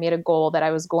 pounds, I made a goal that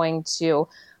I was going to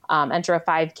enter a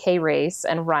 5K race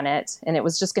and run it. And it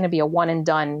was just going to be a one and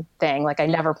done thing. Like I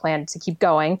never planned to keep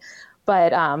going.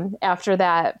 But after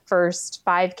that first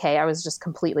 5K, I was just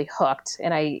completely hooked.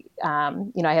 And I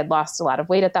had lost a lot of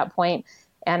weight at that point,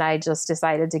 and I just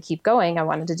decided to keep going. I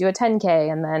wanted to do a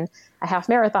 10K and then a half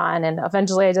marathon, and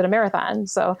eventually I did a marathon.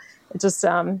 So it just,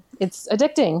 it's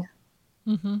addicting.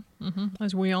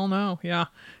 As we all know. Yeah.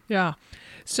 Yeah.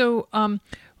 So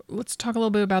let's talk a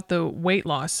little bit about the weight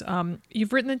loss.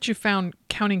 You've written that you found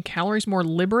counting calories more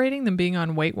liberating than being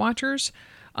on Weight Watchers.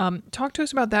 Talk to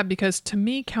us about that, because to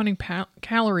me, counting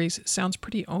calories sounds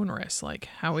pretty onerous. Like,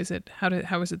 how is it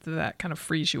that kind of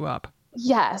frees you up?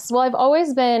 Yes. Well, I've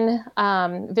always been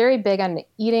very big on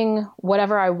eating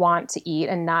whatever I want to eat,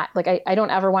 and not like I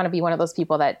don't ever want to be one of those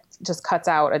people that just cuts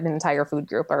out an entire food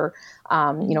group or,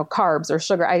 carbs or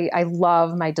sugar. I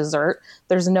love my dessert.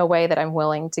 There's no way that I'm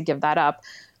willing to give that up.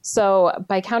 So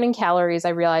by counting calories, I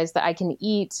realized that I can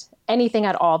eat anything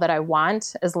at all that I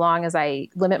want as long as I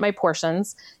limit my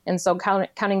portions. And so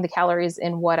counting the calories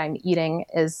in what I'm eating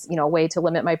is, a way to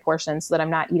limit my portions so that I'm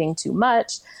not eating too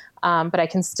much, but I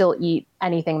can still eat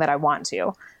anything that I want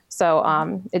to.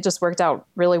 So it just worked out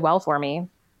really well for me.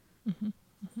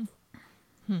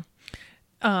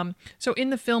 So in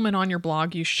the film and on your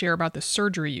blog, you share about the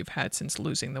surgery you've had since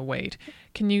losing the weight.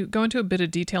 Can you go into a bit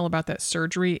of detail about that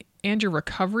surgery and your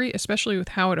recovery, especially with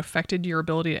how it affected your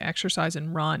ability to exercise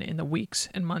and run in the weeks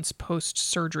and months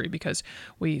post-surgery? Because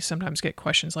we sometimes get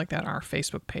questions like that on our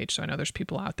Facebook page. So I know there's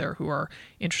people out there who are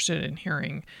interested in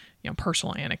hearing,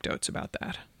 personal anecdotes about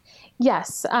that.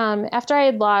 Yes. After I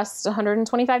had lost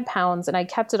 125 pounds and I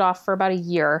kept it off for about a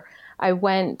year, I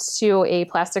went to a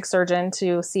plastic surgeon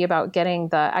to see about getting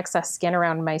the excess skin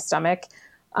around my stomach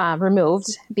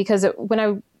removed, because when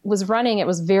I was running, it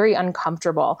was very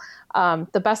uncomfortable.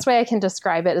 The best way I can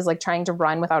describe it is like trying to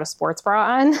run without a sports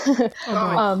bra on. It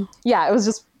was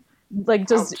just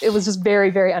it was just very,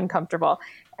 very uncomfortable.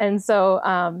 And so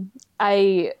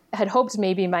I had hoped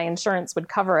maybe my insurance would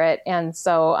cover it. And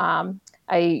so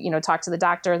I, talked to the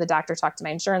doctor talked to my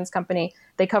insurance company.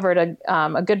 They covered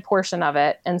a good portion of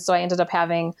it. And so I ended up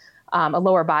having a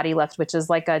lower body lift, which is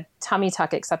like a tummy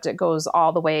tuck, except it goes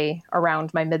all the way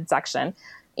around my midsection.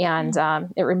 And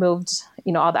it removed,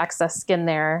 all the excess skin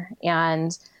there.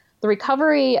 And the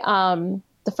recovery,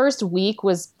 the first week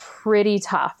was pretty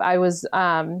tough. I was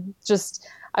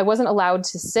I wasn't allowed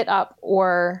to sit up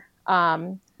or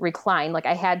recline. Like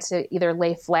I had to either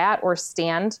lay flat or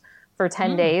stand for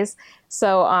 10 days.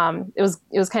 So it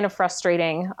was kind of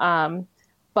frustrating.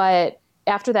 But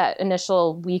after that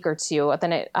initial week or two, then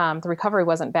the recovery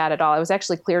wasn't bad at all. I was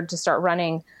actually cleared to start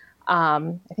running,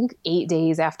 I think 8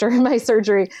 days after my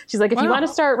surgery. She's like, if you want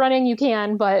to start running, you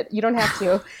can, but you don't have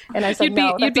to. And I said,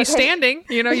 you'd be standing,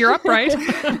 you're upright.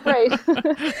 Right.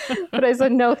 But I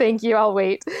said, no, thank you. I'll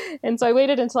wait. And so I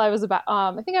waited until I was about,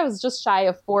 I think I was just shy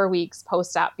of 4 weeks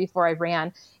post-op before I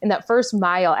ran. And that first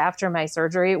mile after my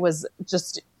surgery was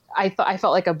just, I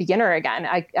felt like a beginner again.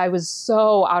 I was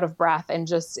so out of breath and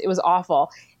it was awful.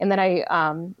 And then I,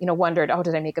 wondered,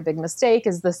 did I make a big mistake?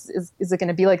 Is it going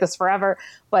to be like this forever?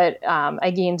 But I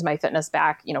gained my fitness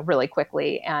back, really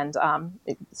quickly, and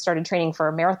started training for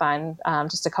a marathon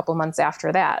just a couple months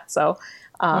after that. So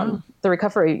the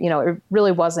recovery, it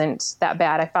really wasn't that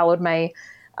bad. I followed my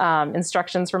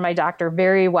instructions from my doctor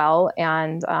very well,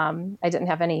 and I didn't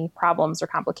have any problems or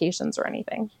complications or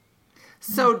anything.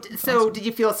 So did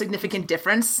you feel a significant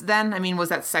difference then? I mean, was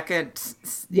that second,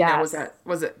 yes.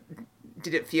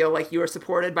 Did it feel like you were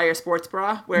supported by your sports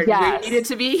bra where you needed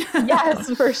to be? Yes,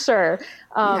 for sure.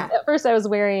 At first I was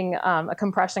wearing a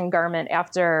compression garment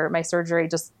after my surgery,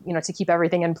 just, to keep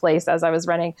everything in place as I was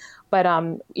running. But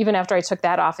even after I took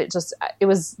that off, it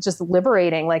was just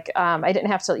liberating. Like I didn't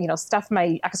have to, stuff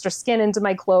my extra skin into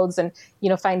my clothes and,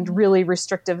 find really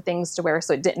restrictive things to wear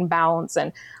so it didn't bounce.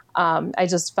 And I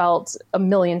just felt a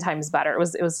million times better.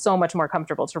 It was so much more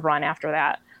comfortable to run after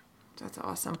that. That's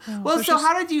awesome. So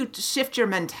how did you shift your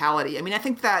mentality? I mean, I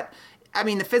think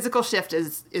the physical shift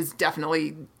is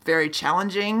definitely very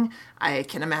challenging, I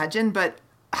can imagine, but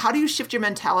how do you shift your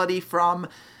mentality from,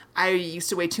 I used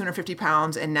to weigh 250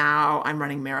 pounds and now I'm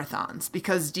running marathons?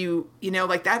 Because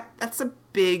that's a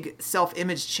big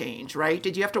self-image change, right?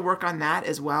 Did you have to work on that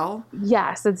as well?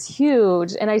 Yes, it's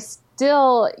huge. And I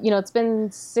still, it's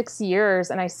been 6 years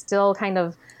and I still kind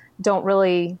of don't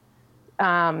really,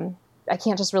 I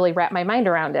can't just really wrap my mind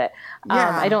around it.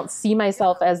 I don't see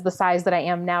myself as the size that I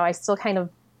am now. I still kind of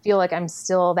feel like I'm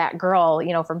still that girl,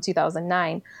 from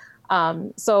 2009.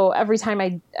 So every time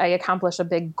I accomplish a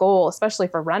big goal, especially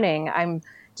for running, I'm,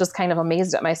 just kind of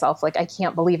amazed at myself. Like, I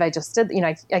can't believe I just did,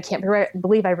 I can't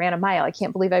believe I ran a mile. I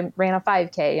can't believe I ran a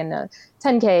 5K and a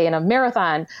 10K and a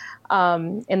marathon.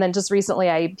 And then just recently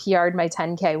I PR'd my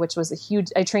 10K, which was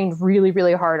I trained really,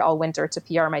 really hard all winter to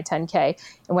PR my 10K.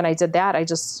 And when I did that, I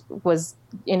just was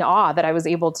in awe that I was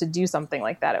able to do something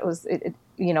like that. It was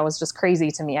just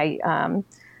crazy to me.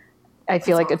 I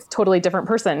feel like a totally different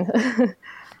person.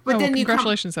 But then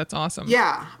congratulations. That's awesome.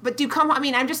 Yeah. But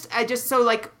I just so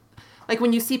like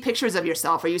when you see pictures of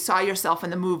yourself or you saw yourself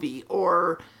in the movie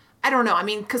or I don't know. I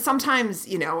mean, cause sometimes,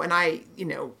 and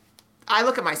I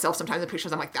look at myself sometimes in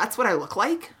pictures. I'm like, that's what I look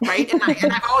like, right? And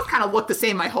I've always kind of looked the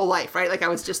same my whole life, right? Like I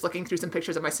was just looking through some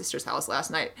pictures of my sister's house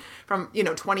last night from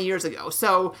 20 years ago.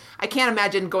 So I can't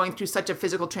imagine going through such a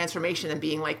physical transformation and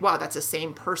being like, wow, that's the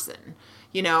same person.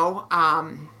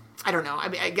 I don't know.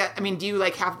 Do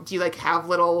you have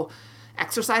little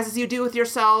exercises you do with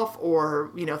yourself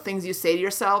or things you say to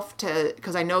yourself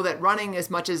because I know that running, as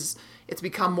much as it's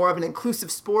become more of an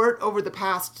inclusive sport over the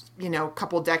past,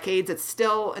 couple decades, it's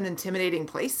still an intimidating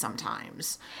place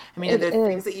sometimes. I mean, are there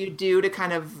things that you do to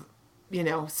kind of,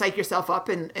 psych yourself up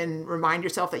and remind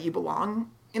yourself that you belong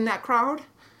in that crowd?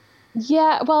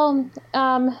 Yeah, well,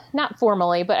 not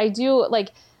formally, but I do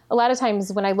a lot of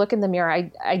times when I look in the mirror,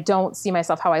 I don't see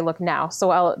myself how I look now.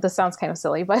 So this sounds kind of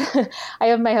silly, but I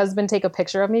have my husband take a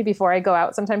picture of me before I go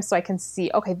out sometimes so I can see,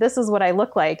 okay, this is what I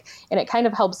look like. And it kind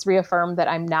of helps reaffirm that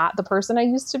I'm not the person I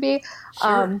used to be.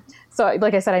 Sure. So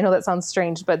like I said, I know that sounds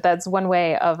strange, but that's one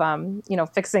way of,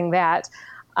 fixing that.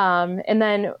 And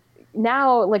then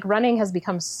now running has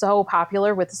become so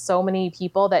popular with so many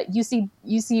people that you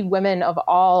see women of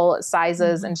all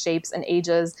sizes and shapes and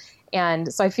ages.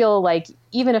 And so I feel like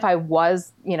even if I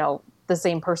was, the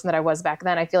same person that I was back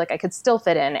then, I feel like I could still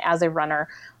fit in as a runner.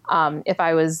 If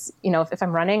I was, if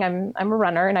I'm running, I'm a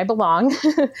runner and I belong.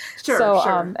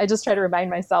 Sure. I just try to remind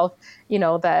myself,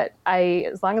 that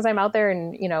as long as I'm out there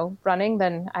and, running,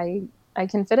 then I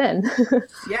can fit in.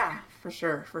 Yeah, for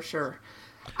sure.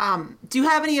 Do you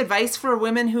have any advice for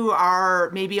women who are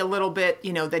maybe a little bit,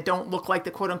 that don't look like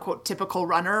the quote unquote typical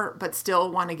runner, but still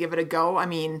want to give it a go? I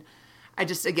mean, I'm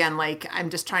just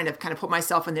trying to kind of put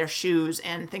myself in their shoes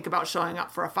and think about showing up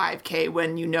for a 5K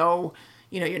when you're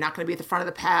not going to be at the front of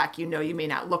the pack. You may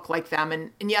not look like them.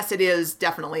 And yes, it is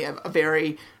definitely a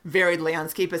very varied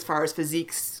landscape as far as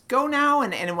physiques go now.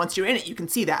 And once you're in it, you can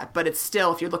see that. But it's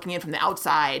still, if you're looking in from the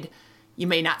outside, you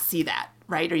may not see that,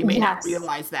 right? Or you may not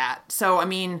realize that. So, I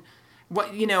mean,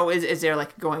 what, is there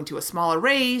going to a smaller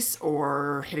race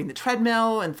or hitting the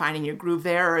treadmill and finding your groove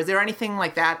there? Or is there anything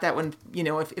like that when,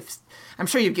 if I'm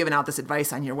sure you've given out this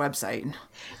advice on your website.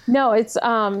 No, it's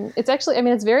actually,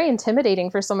 it's very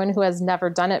intimidating for someone who has never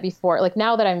done it before. Like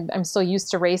now that I'm so used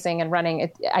to racing and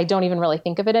running, I don't even really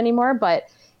think of it anymore. But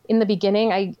in the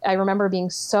beginning, I remember being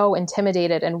so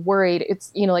intimidated and worried.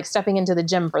 It's, like stepping into the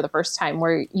gym for the first time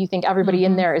where you think everybody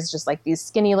in there is just like these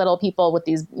skinny little people with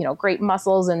these, great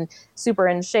muscles and super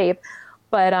in shape.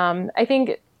 But I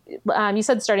think you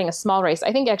said starting a small race.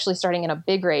 I think actually starting in a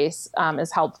big race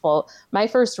is helpful. My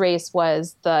first race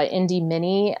was the Indy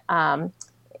Mini,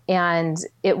 and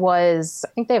it was,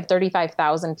 I think they have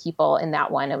 35,000 people in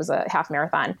that one. It was a half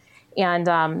marathon. And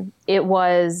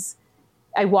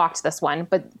I walked this one,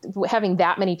 but having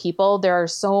that many people, there are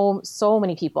so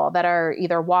many people that are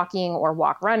either walking or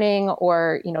walk running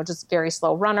or, just very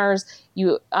slow runners.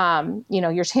 Your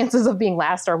chances of being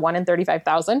last are 1 in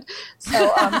 35,000.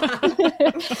 So,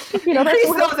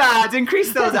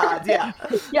 increase those odds. Yeah.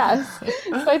 Yes.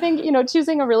 So I think,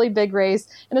 choosing a really big race,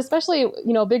 and especially,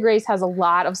 a big race has a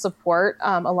lot of support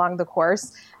along the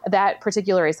course. That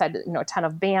particular race had, a ton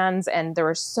of bands, and there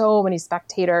were so many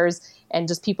spectators and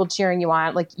just people cheering you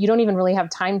on. Like, you don't even really have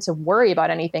time to worry about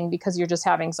anything because you're just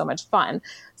having so much fun.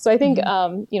 So I think,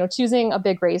 choosing a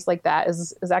big race like that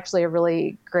is actually a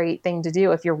really great thing to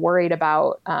do if you're worried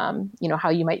about, how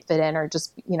you might fit in or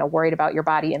just, worried about your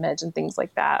body image and things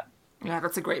like that. Yeah,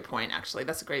 that's a great point, actually.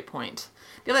 That's a great point.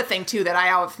 The other thing, too, that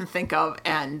I often think of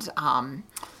is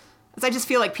I just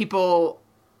feel like people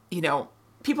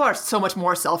are so much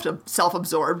more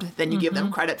self-absorbed than you give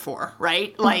them credit for,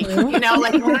 right? Like, when I'm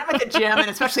at the gym,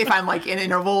 and especially if I'm in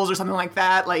intervals or something like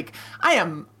that, I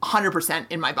am 100%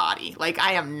 in my body.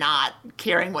 I am not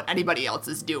caring what anybody else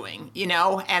is doing,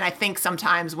 And I think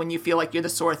sometimes when you feel like you're the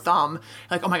sore thumb,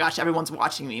 oh my gosh, everyone's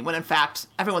watching me, when in fact,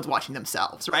 everyone's watching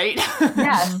themselves, right?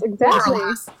 Yes, exactly.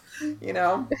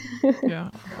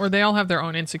 Yeah. Or they all have their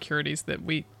own insecurities that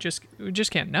we just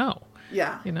can't know.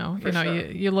 Yeah. Sure.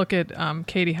 You look at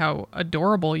Katie, how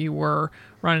adorable you were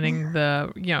running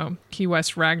the, Key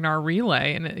West Ragnar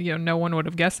relay. And, no one would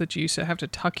have guessed that you used to have to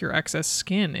tuck your excess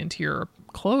skin into your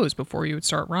close before you would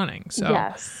start running. So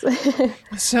Yes.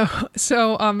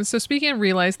 so speaking of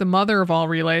relays, the mother of all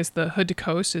relays, the Hood to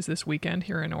Coast, is this weekend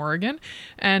here in Oregon.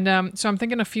 And so I'm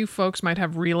thinking a few folks might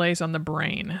have relays on the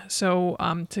brain. So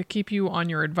to keep you on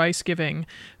your advice giving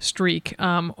streak,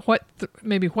 what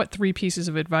 3 pieces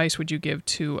of advice would you give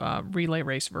to relay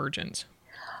race virgins?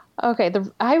 Okay.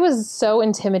 I was so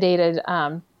intimidated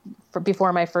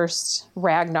before my first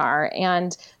Ragnar,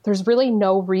 and there's really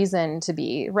no reason to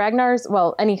be. Ragnar's,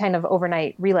 well, any kind of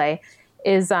overnight relay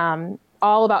is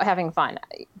all about having fun.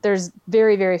 There's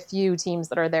very, very few teams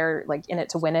that are there like in it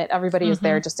to win it. Everybody is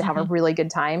there just to have a really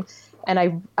good time.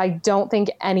 And I don't think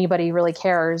anybody really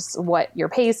cares what your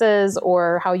pace is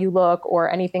or how you look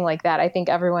or anything like that. I think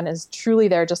everyone is truly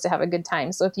there just to have a good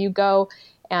time. So if you go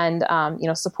and,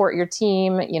 support your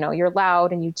team, you're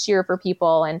loud and you cheer for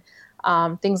people and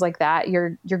things like that,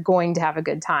 you're going to have a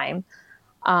good time.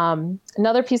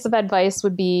 Another piece of advice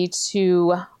would be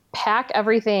to pack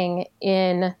everything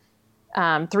in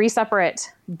 3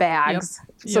 separate bags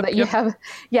so that you have,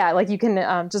 you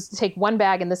can just take one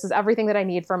bag and this is everything that I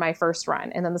need for my first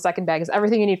run. And then the second bag is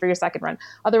everything you need for your second run.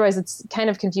 Otherwise, it's kind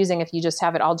of confusing if you just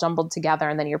have it all jumbled together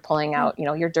and then you're pulling out,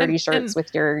 your dirty shirts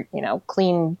with your,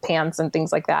 clean pants and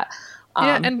things like that.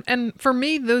 And for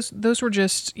me, those were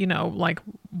just, like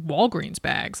Walgreens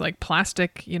bags, like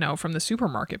plastic, from the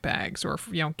supermarket bags or,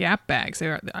 Gap bags.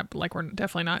 We're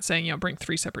definitely not saying, bring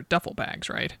 3 separate duffel bags,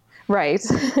 right? Right.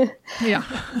 Yeah.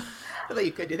 I thought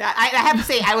you could do that. I have to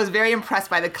say, I was very impressed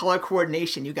by the color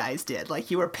coordination you guys did. Like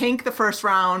you were pink the first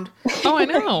round. Oh, I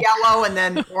know. Yellow and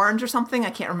then orange or something. I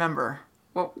can't remember.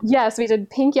 Well, yes, we did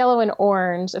pink, yellow, and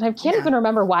orange. And I can't even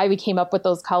remember why we came up with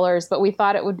those colors, but we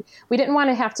thought we didn't want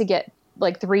to have to get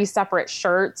like 3 separate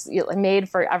shirts made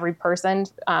for every person.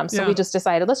 So we just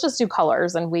decided, let's just do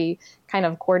colors. And we kind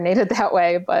of coordinated that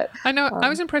way. But I know I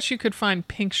was impressed you could find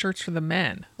pink shirts for the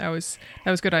men. That was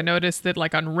good. I noticed that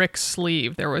like on Rick's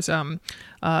sleeve, there was,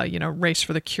 Race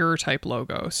for the Cure type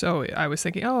logo. So I was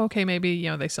thinking, oh, okay, maybe,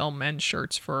 they sell men's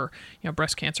shirts for,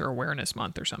 Breast Cancer Awareness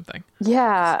Month or something.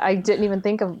 Yeah. I didn't even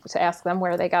think to ask them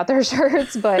where they got their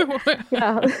shirts, but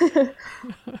yeah.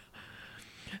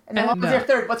 And then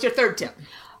what's your third tip?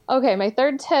 Okay, my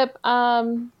third tip,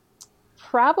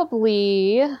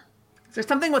 probably. Is there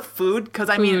something with food? Because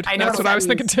I know that's what I was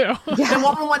thinking too. Yeah. The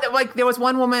one that there was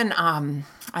one woman.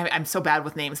 I'm so bad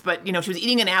with names, but she was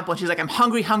eating an apple and she's like, "I'm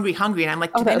hungry," and I'm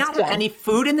like, "Do they not have any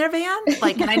food in their van?"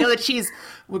 Like, and I know that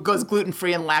goes gluten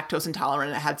free and lactose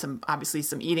intolerant. And it had some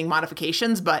eating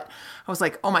modifications, but I was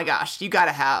like, "Oh my gosh, you got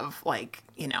to have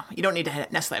you don't need to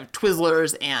necessarily have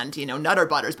Twizzlers and Nutter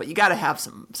Butters, but you got to have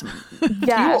some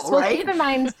yes. fuel, right?" Keep in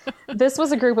mind, this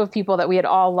was a group of people that we had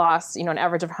all lost, an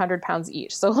average of 100 pounds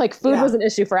each. So food was an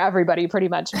issue for everybody, pretty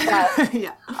much. But,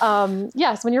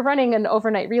 yes, when you're running an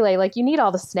overnight relay, you need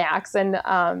all the snacks, and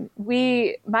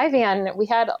my van, we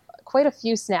had quite a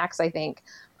few snacks, I think.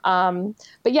 But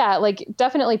yeah,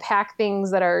 definitely pack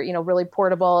things that are really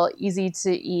portable, easy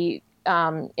to eat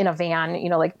in a van.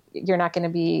 You're not going to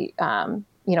be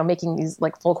making these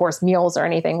full course meals or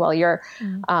anything while you're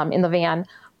in the van.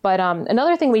 But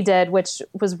another thing we did, which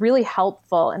was really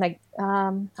helpful, and I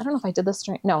don't know if I did this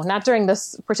not during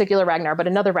this particular Ragnar, but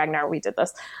another Ragnar we did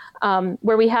this,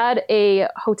 where we had a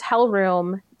hotel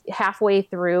room halfway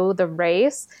through the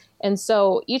race. And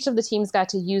so each of the teams got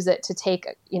to use it to take,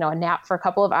 a nap for a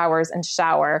couple of hours and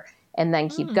shower and then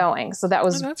keep going. So that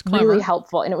was really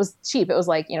helpful. And it was cheap. It was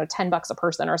 $10 a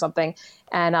person or something.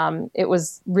 And it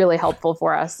was really helpful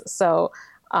for us. So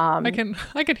I can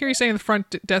hear you saying the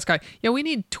front desk guy, yeah, we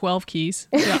need 12 keys.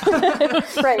 Yeah.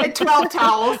 Right. And 12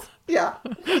 towels. Yeah.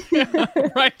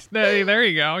 Right. There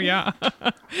you go. Yeah.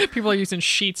 People are using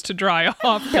sheets to dry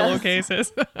off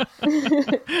pillowcases.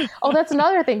 Oh, that's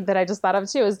another thing that I just thought of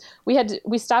too, is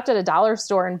we stopped at a dollar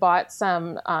store and bought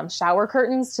some shower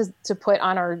curtains to put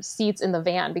on our seats in the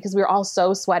van because we were all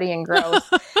so sweaty and gross.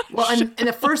 Well, and in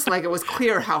the first leg, it was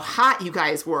clear how hot you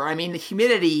guys were. I mean, the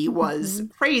humidity was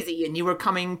crazy, and you were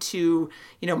coming to,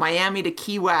 Miami to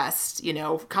Key West,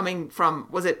 coming from,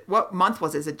 what month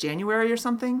was it? Is it January or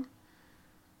something?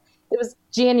 It was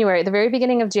January, the very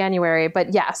beginning of January.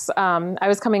 But yes, I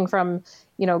was coming from,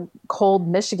 cold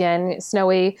Michigan,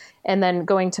 snowy, and then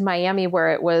going to Miami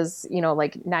where it was,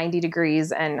 90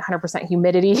 degrees and 100%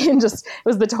 humidity. And it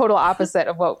was the total opposite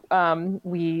of what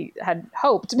we had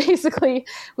hoped. Basically,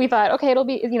 we thought, okay, it'll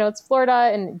be, it's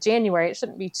Florida in January. It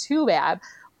shouldn't be too bad.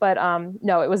 But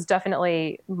no, it was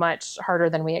definitely much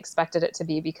harder than we expected it to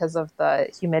be because of the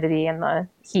humidity and the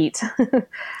heat.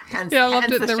 I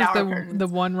loved it. There was the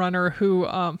one runner who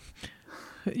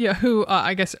who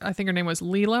I think her name was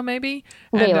Leela, maybe.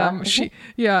 Leela.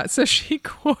 And so she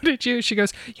quoted you. She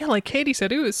goes, "Yeah, like Katie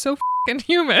said, it was so fucking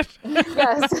humid."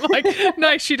 Yes. Like,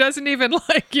 nice. She doesn't even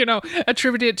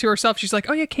attribute it to herself. She's like,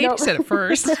 "Oh yeah, Katie said it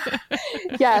first."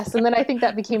 Yes, and then I think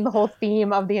that became the whole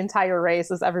theme of the entire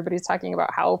race, is everybody's talking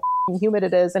about how humid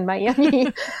it is in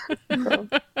Miami.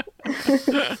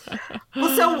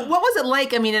 Well, so what was it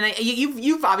like? I mean, and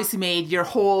you've obviously made your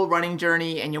whole running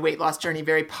journey and your weight loss journey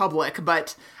very public,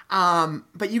 but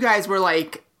you guys were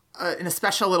like in a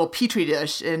special little petri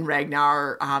dish in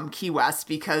Ragnar, Key West,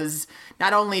 because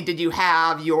not only did you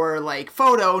have your like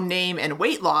photo, name, and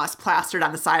weight loss plastered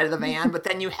on the side of the van, but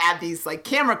then you had these like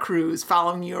camera crews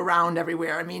following you around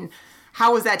everywhere. I mean,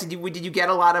 how was that? Did you get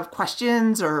a lot of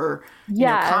questions or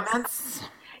comments?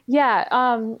 Yeah,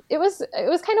 it was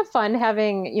kind of fun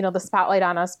having, the spotlight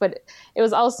on us, but it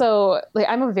was also like,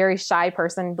 I'm a very shy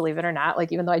person, believe it or not.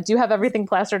 Like, even though I do have everything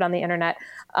plastered on the internet,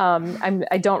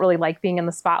 I don't really like being in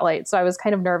the spotlight. So I was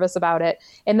kind of nervous about it.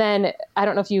 And then I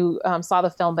don't know if you saw the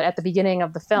film, but at the beginning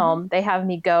of the film, they have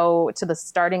me go to the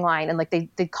starting line, and like they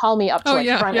call me up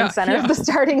to front and center of the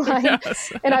starting line.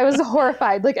 Yes. And I was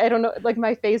horrified. Like, I don't know, like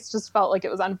my face just felt like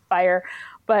it was on fire.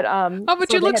 But but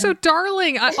so you look so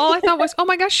darling. All I thought was, oh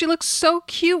my gosh, she looks so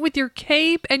cute with your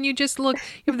cape, and you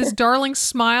have this darling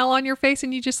smile on your face,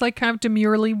 and you just like kind of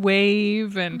demurely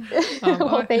wave. And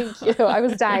well, thank you. I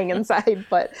was dying inside,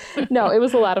 but no, it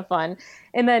was a lot of fun.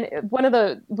 And then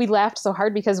we laughed so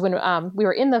hard because when we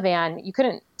were in the van, you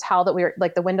couldn't tell that we were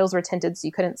like, the windows were tinted, so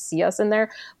you couldn't see us in there.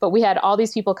 But we had all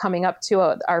these people coming up to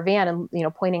our van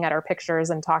and, pointing at our pictures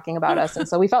and talking about us. And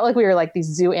so we felt like we were like these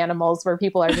zoo animals where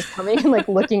people are just coming and like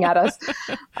looking at us.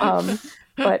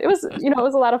 But it was, it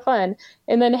was a lot of fun.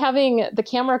 And then having the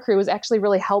camera crew was actually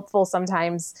really helpful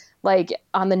sometimes, like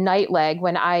on the night leg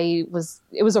when it was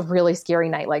a really scary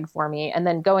night leg for me. And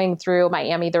then going through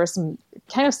Miami, there were some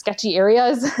kind of sketchy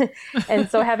areas. And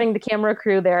so having the camera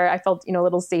crew there, I felt, a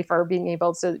little safer being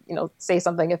able to, say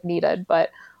something if needed.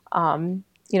 But,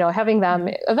 having them,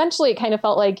 eventually it kind of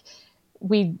felt like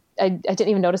I didn't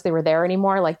even notice they were there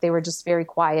anymore. Like they were just very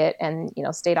quiet and,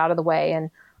 stayed out of the way.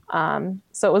 And,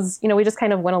 so it was, we just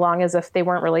kind of went along as if they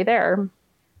weren't really there.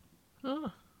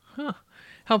 Oh, huh.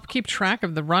 Help keep track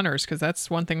of the runners, because that's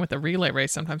one thing with the relay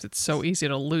race. Sometimes it's so easy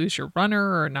to lose your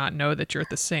runner or not know that you're at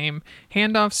the same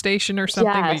handoff station or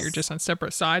something, but you're just on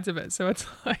separate sides of it. So it's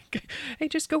like, hey,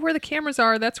 just go where the cameras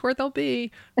are. That's where they'll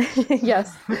be.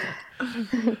 Yes.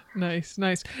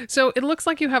 Nice. So it looks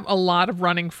like you have a lot of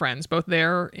running friends, both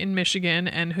there in Michigan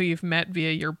and who you've met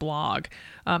via your blog.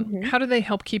 How do they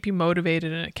help keep you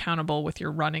motivated and accountable with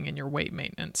your running and your weight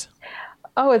maintenance?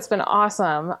 Oh, it's been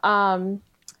awesome.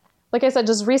 Like I said,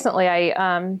 just recently I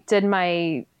PR'd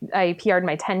my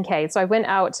 10K. So I went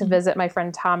out to visit my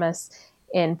friend Thomas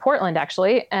in Portland,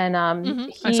 actually. And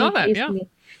I saw that, yeah.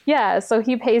 Yeah, so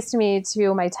he paced me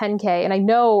to my 10K. And I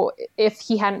know if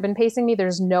he hadn't been pacing me,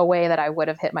 there's no way that I would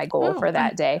have hit my goal for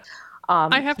that day.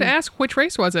 I have to ask, which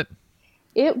race was it?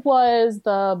 It was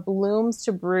the Blooms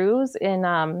to Brews in,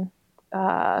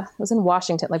 it was in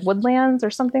Washington, like Woodlands or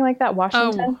something like that,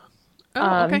 Washington.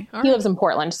 Oh, okay. All he right. lives in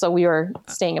Portland, so we were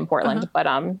staying in Portland, but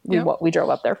we drove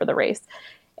up there for the race.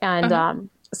 And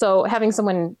so having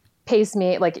someone pace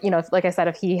me, like, like I said,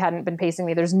 if he hadn't been pacing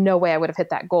me, there's no way I would have hit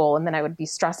that goal, and then I would be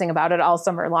stressing about it all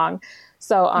summer long.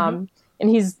 So and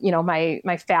he's,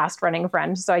 my fast running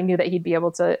friend, so I knew that he'd be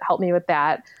able to help me with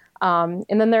that. And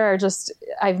then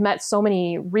I've met so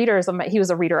many readers he was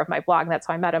a reader of my blog, and that's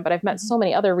how I met him, but I've met so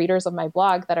many other readers of my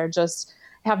blog that are just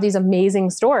have these amazing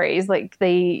stories. Like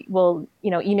they will,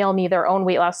 email me their own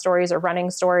weight loss stories or running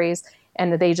stories,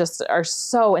 and they just are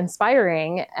so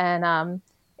inspiring. And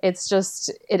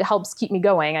it helps keep me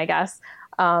going, I guess.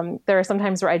 There are some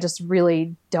times where I just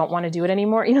really don't want to do it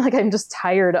anymore. Like I'm just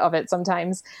tired of it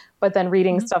sometimes, but then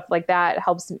reading stuff like that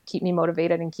helps keep me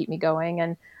motivated and keep me going.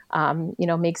 And,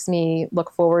 makes me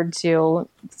look forward to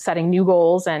setting new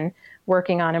goals and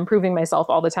working on improving myself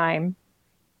all the time.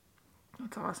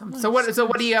 That's awesome. Nice. So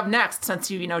what do you have next, since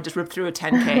you just ripped through a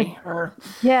 10K? Or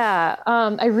Yeah,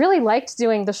 I really liked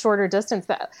doing the shorter distance.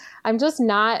 That I'm just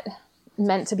not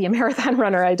meant to be a marathon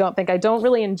runner. I don't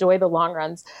really enjoy the long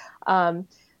runs.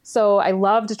 So I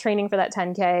loved training for that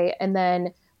 10K. And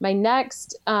then my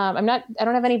next, I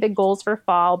don't have any big goals for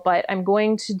fall, but I'm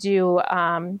going to do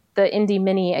the Indy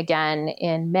Mini again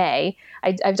in May.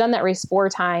 I've done that race 4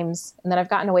 times, and then I've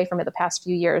gotten away from it the past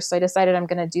few years. So I decided I'm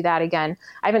going to do that again.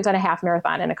 I haven't done a half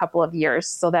marathon in a couple of years.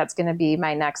 So that's going to be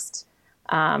my next,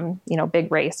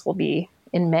 big race will be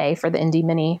in May for the Indy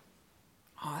Mini.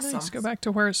 Awesome. Nice. Go back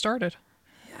to where it started.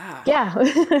 Yeah.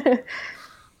 Yeah.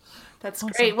 That's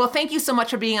great. Well, thank you so much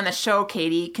for being on the show,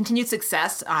 Katie. Continued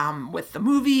success with the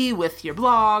movie, with your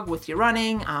blog, with your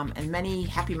running, and many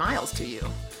happy miles to you.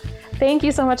 Thank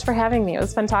you so much for having me. It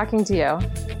was fun talking to you.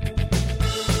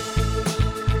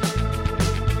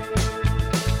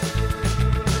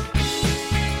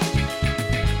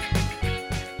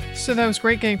 So that was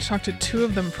great getting to talk to two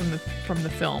of them from the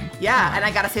film. Yeah, and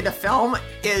I gotta say the film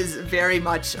is very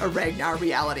much a Ragnar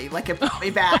reality. Like it brought me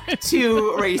back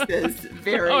to races.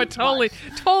 Very. Oh, it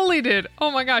totally did.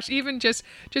 Oh my gosh, even just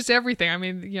everything. I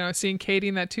mean, seeing Katie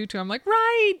in that tutu, I'm like,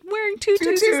 right, wearing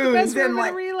tutus is the best we're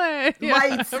gonna relay.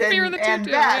 Lights and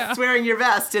vests, wearing your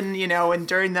vest, and and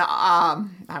during the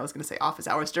I was gonna say office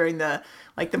hours, during the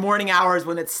morning hours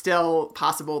when it's still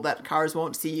possible that cars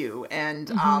won't see you, and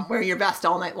wearing your vest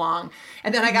all night long.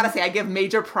 And then I gotta say, I give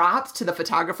major props to the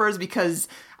photographers because,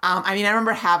 I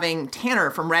remember having Tanner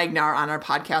from Ragnar on our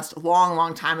podcast a long,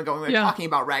 long time ago when we were talking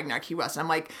about Ragnar Key West. And I'm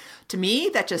like, to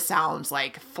me, that just sounds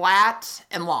like flat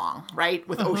and long, right?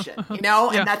 With ocean, And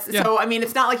that's, so,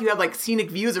 it's not like you have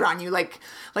scenic views around you. Like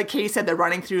Katie said, they're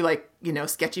running through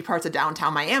sketchy parts of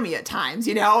downtown Miami at times,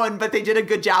 but they did a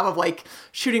good job of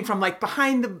shooting from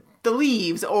behind the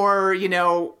leaves or,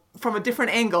 from a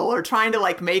different angle or trying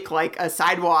to make a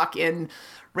sidewalk in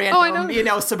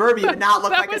random, suburbia, but not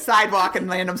look like a sidewalk in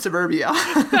random suburbia.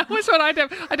 That was what I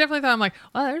definitely thought. I'm like,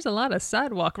 well, there's a lot of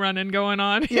sidewalk running going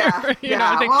on here.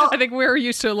 Yeah, I think we're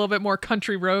used to a little bit more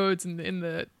country roads in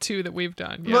the two that we've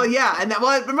done. Yeah. Well, yeah, and it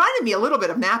reminded me a little bit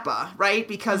of Napa, right?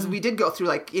 Because we did go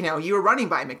through you were running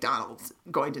by McDonald's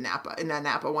going to Napa in that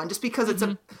Napa one, just because it's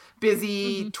a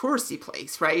busy touristy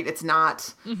place, right? It's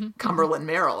not Cumberland,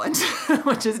 Maryland,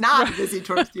 which is not a busy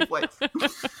touristy place.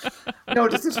 No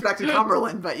disrespect to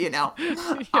Cumberland, but anyway.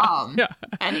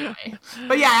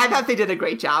 But yeah, I thought they did a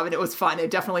great job and it was fun.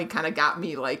 It definitely kind of got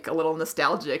me a little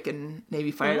nostalgic and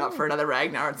maybe fired up for another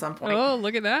Ragnar at some point. Oh,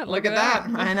 look at that. Look at that.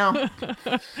 I know.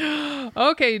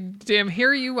 Okay, Dim,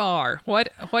 here you are.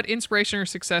 What inspiration or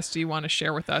success do you want to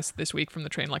share with us this week from the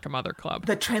Train Like a Mother Club?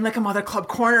 The Train Like a Mother Club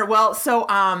corner. Well, so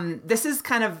this is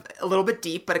kind of a little bit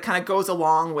deep, but it kind of goes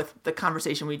along with the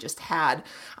conversation we just had.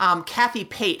 Kathy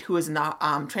Pate, who is in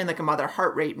the Train Like a Mother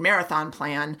Heart Rate Marathon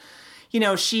Plan,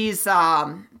 she's,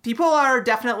 people are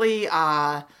definitely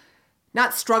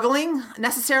not struggling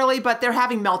necessarily, but they're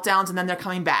having meltdowns and then they're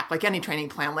coming back, like any training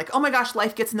plan. Like, oh my gosh,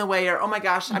 life gets in the way, or oh my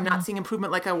gosh, I'm not seeing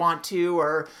improvement like I want to,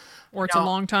 or it's a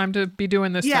long time to be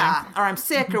doing this thing. Or I'm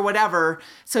sick or whatever.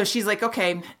 So she's like,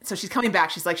 okay. So she's coming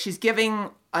back. She's giving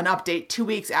an update 2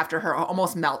 weeks after her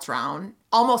almost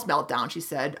meltdown. She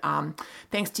said,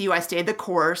 thanks to you, I stayed the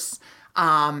course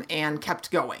and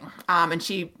kept going. And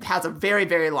she has a very,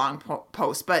 very long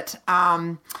post, but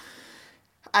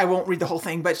I won't read the whole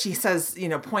thing. But she says,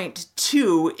 point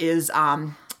 2 is,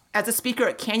 as a speaker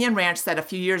at Canyon Ranch said a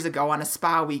few years ago on a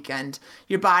spa weekend,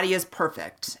 your body is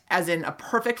perfect, as in a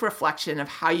perfect reflection of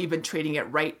how you've been treating it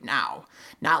right now.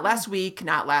 Not last week,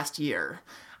 not last year.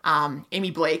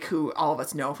 Amy Blake, who all of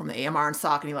us know from the AMR and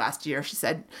Saucony last year, she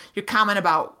said, your comment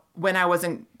about when I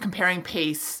wasn't comparing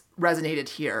pace resonated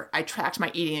here. I tracked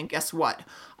my eating and guess what?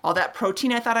 All that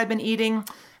protein I thought I'd been eating,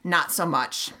 not so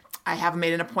much. I have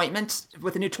made an appointment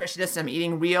with a nutritionist. I'm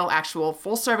eating real, actual,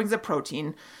 full servings of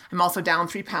protein. I'm also down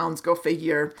 3 pounds, go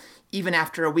figure, even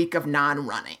after a week of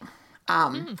non-running.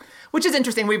 Which is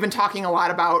interesting. We've been talking a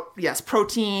lot about,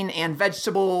 protein and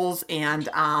vegetables. And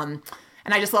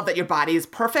I just love that your body is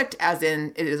perfect, as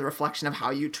in it is a reflection of how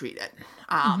you treat it.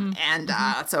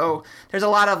 So there's a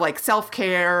lot of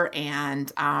self-care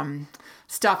and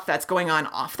stuff that's going on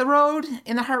off the road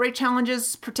in the heart rate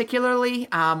challenges, particularly,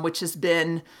 which has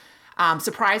been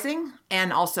surprising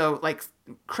and also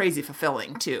crazy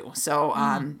fulfilling too. So,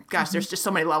 there's just so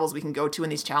many levels we can go to in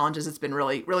these challenges. It's been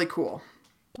really, really cool.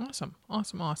 Awesome.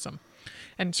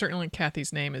 And certainly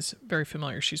Kathy's name is very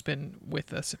familiar. She's been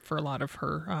with us for a lot of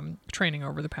her training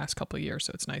over the past couple of years.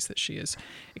 So it's nice that she is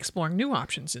exploring new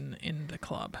options in the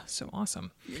club. So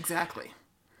awesome. Exactly.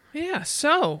 Yeah.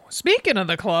 So speaking of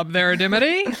the club there,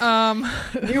 Dimity,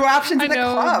 new options in the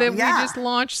club. I know that we just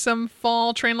launched some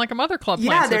fall Train Like a Mother Club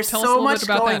plans. Yeah, there's so much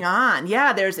going on.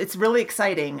 Yeah, it's really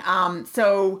exciting.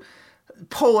 So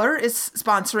Polar is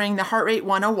sponsoring the Heart Rate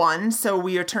 101. So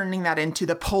we are turning that into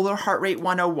the Polar Heart Rate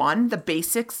 101, the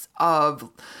basics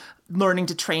of learning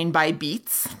to train by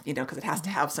beats, because it has to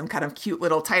have some kind of cute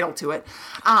little title to it.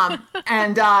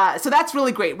 So that's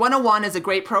really great. 101 is a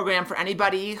great program for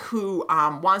anybody who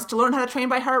wants to learn how to train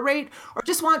by heart rate, or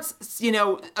just wants,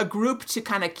 a group to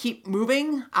kind of keep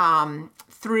moving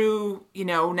through,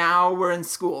 now we're in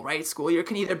school, right? School year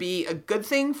can either be a good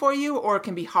thing for you or it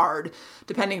can be hard,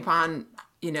 depending upon,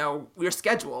 your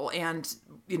schedule. And,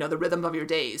 the rhythm of your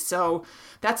days. So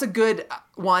that's a good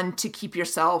one to keep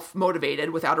yourself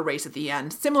motivated without a race at the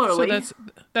end. Similarly, So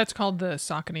that's called the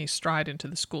Saucony Stride into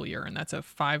the School Year, and that's a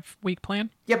 5-week plan.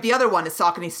 Yep, the other one is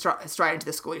Saucony Stride into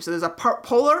the School Year. So there's a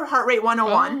Polar Heart Rate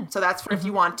 101. So that's for if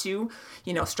you want to,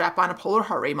 strap on a Polar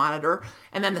Heart Rate monitor.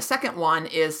 And then the second one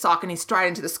is Saucony Stride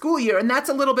into the School Year. And that's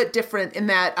a little bit different in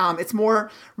that it's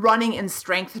more running and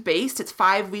strength based. It's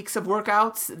 5 weeks of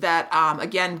workouts that,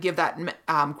 again, give that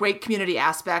great community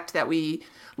aspect that we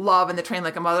love in the Train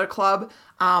Like a Mother Club.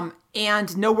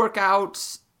 And no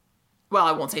workout. Well,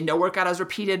 I won't say no workout is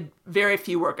repeated. Very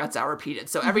few workouts are repeated.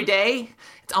 So every day,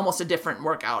 it's almost a different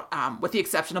workout, with the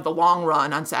exception of the long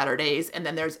run on Saturdays. And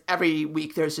then every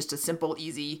week, there's just a simple,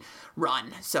 easy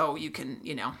run. So you can,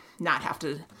 not have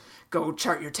to go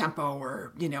chart your tempo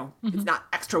or, it's not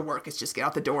extra work. It's just get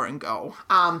out the door and go.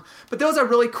 But those are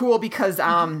really cool because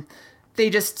I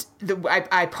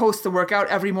post the workout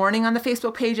every morning on the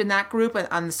Facebook page in that group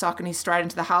on the Saucony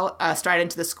Stride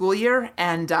into the School Year.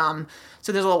 And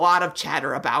so there's a lot of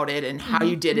chatter about it and how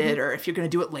you did it or if you're going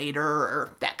to do it later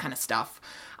or that kind of stuff.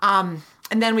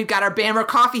 And then we've got our Bammer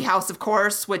Coffee House, of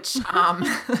course, which, I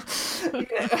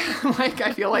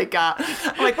feel like,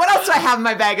 what else do I have in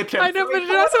my bag of tricks? I know, but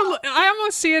I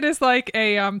almost see it as like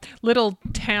a little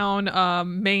town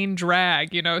main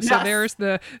drag, So Yes. there's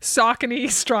the Saucony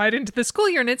Stride into the School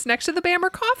Year, and it's next to the Bammer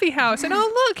Coffee House. And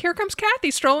look, here comes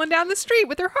Kathy strolling down the street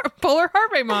with her Polar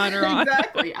Heart Rate monitor on.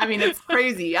 Exactly. I mean, it's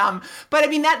crazy. But I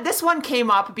mean, this one came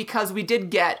up because we did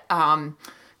get,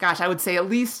 I would say at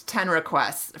least 10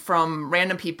 requests from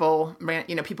random people,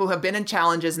 people who have been in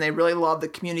challenges and they really love the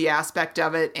community aspect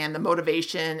of it and the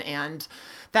motivation and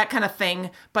that kind of thing.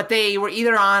 But they were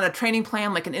either on a training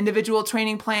plan, like an individual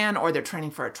training plan, or they're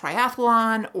training for a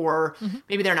triathlon, or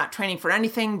maybe they're not training for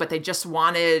anything, but they just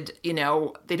wanted, they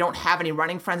don't have any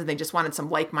running friends and they just wanted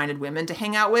some like-minded women to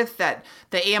hang out with. That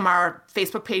the AMR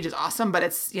Facebook page is awesome, but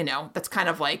it's, that's kind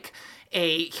of like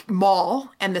a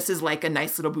mall, and this is like a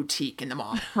nice little boutique in the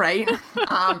mall, right?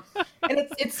 And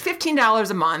it's $15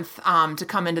 a month to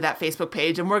come into that Facebook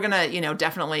page, and we're gonna,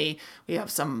 definitely we have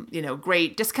some,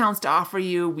 great discounts to offer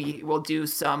you. We will do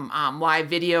some live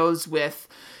videos with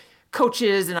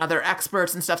coaches and other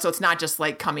experts and stuff. So it's not just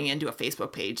like coming into a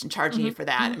Facebook page and charging you for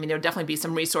that. I mean, there'll definitely be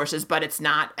some resources, but it's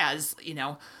not as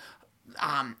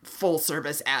full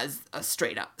service as a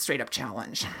straight up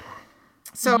challenge.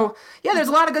 So, there's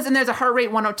a lot of goods, and there's a Heart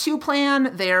Rate 102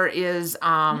 plan. There is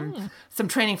some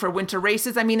training for winter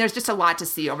races. I mean, there's just a lot to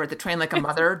see over at the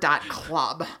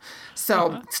trainlikeamother.club.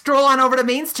 So stroll on over to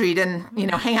Main Street and,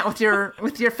 hang out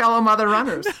with your fellow mother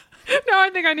runners. No, I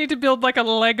think I need to build like a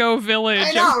Lego village.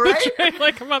 I know, right? Train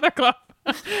Like a Mother Club.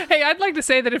 Hey, I'd like to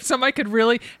say that if somebody could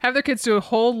really have their kids do a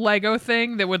whole Lego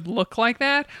thing that would look like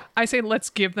that, I say let's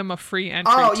give them a free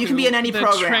entry. Oh, you can be in any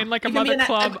program. Train Like a Mother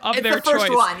Club of their choice. It's the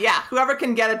first one, yeah. Whoever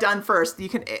can get it done first, you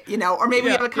can, or maybe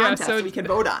we have a contest so we can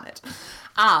vote on it.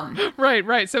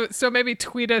 Right. So maybe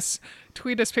tweet us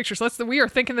pictures. We are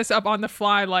thinking this up on the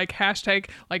fly, like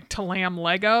hashtag like Talam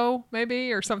Lego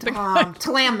maybe or something.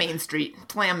 Talam Main Street.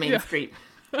 TLAM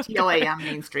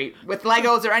Main Street with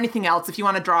Legos or anything else. If you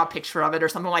want to draw a picture of it or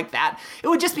something like that, it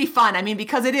would just be fun. I mean,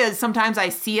 because it is, sometimes I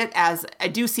do see it as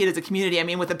a community. I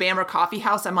mean, with the Bammer Coffee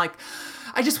House, I'm like,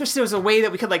 I just wish there was a way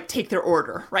that we could like take their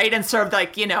order, right? And serve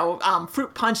like,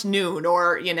 fruit punch noon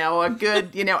or, a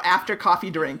good, after coffee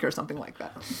drink or something like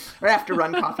that. Or after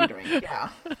run coffee drink. Yeah.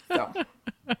 So.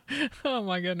 Oh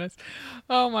my goodness.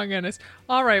 All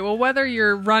right. Well, whether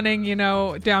you're running,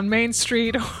 down Main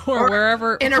Street or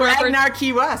wherever. In Ragnar,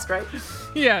 Key West, right?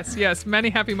 Yes. Many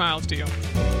happy miles to you.